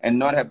conquer, and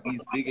not have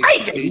these big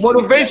expectations.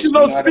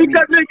 Motivational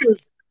speaker,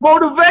 niggas.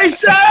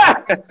 Motivation.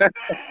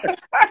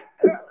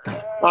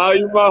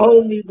 You my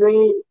homie,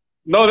 bro.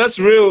 No, that's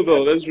real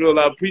though. That's real.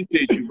 I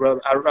appreciate you,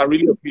 brother. I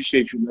really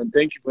appreciate you, man.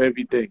 Thank you for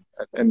everything,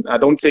 and I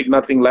don't take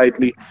nothing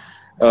lightly.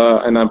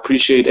 And I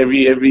appreciate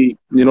every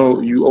you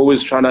know, you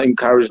always trying to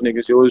encourage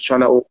niggas. You're always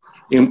trying to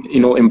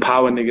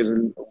empower niggas,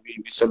 and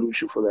we salute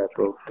you for that,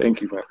 bro.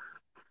 Thank you, man.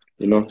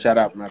 You know. Shut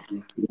up, man.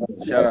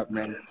 Shut up,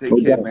 man. Take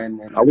care,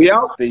 man. Are we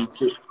out?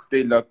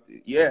 Stay locked.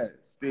 Yeah,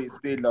 stay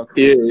locked.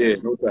 Yeah,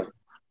 no doubt.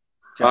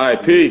 All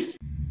right, peace.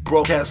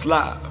 Broadcast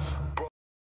live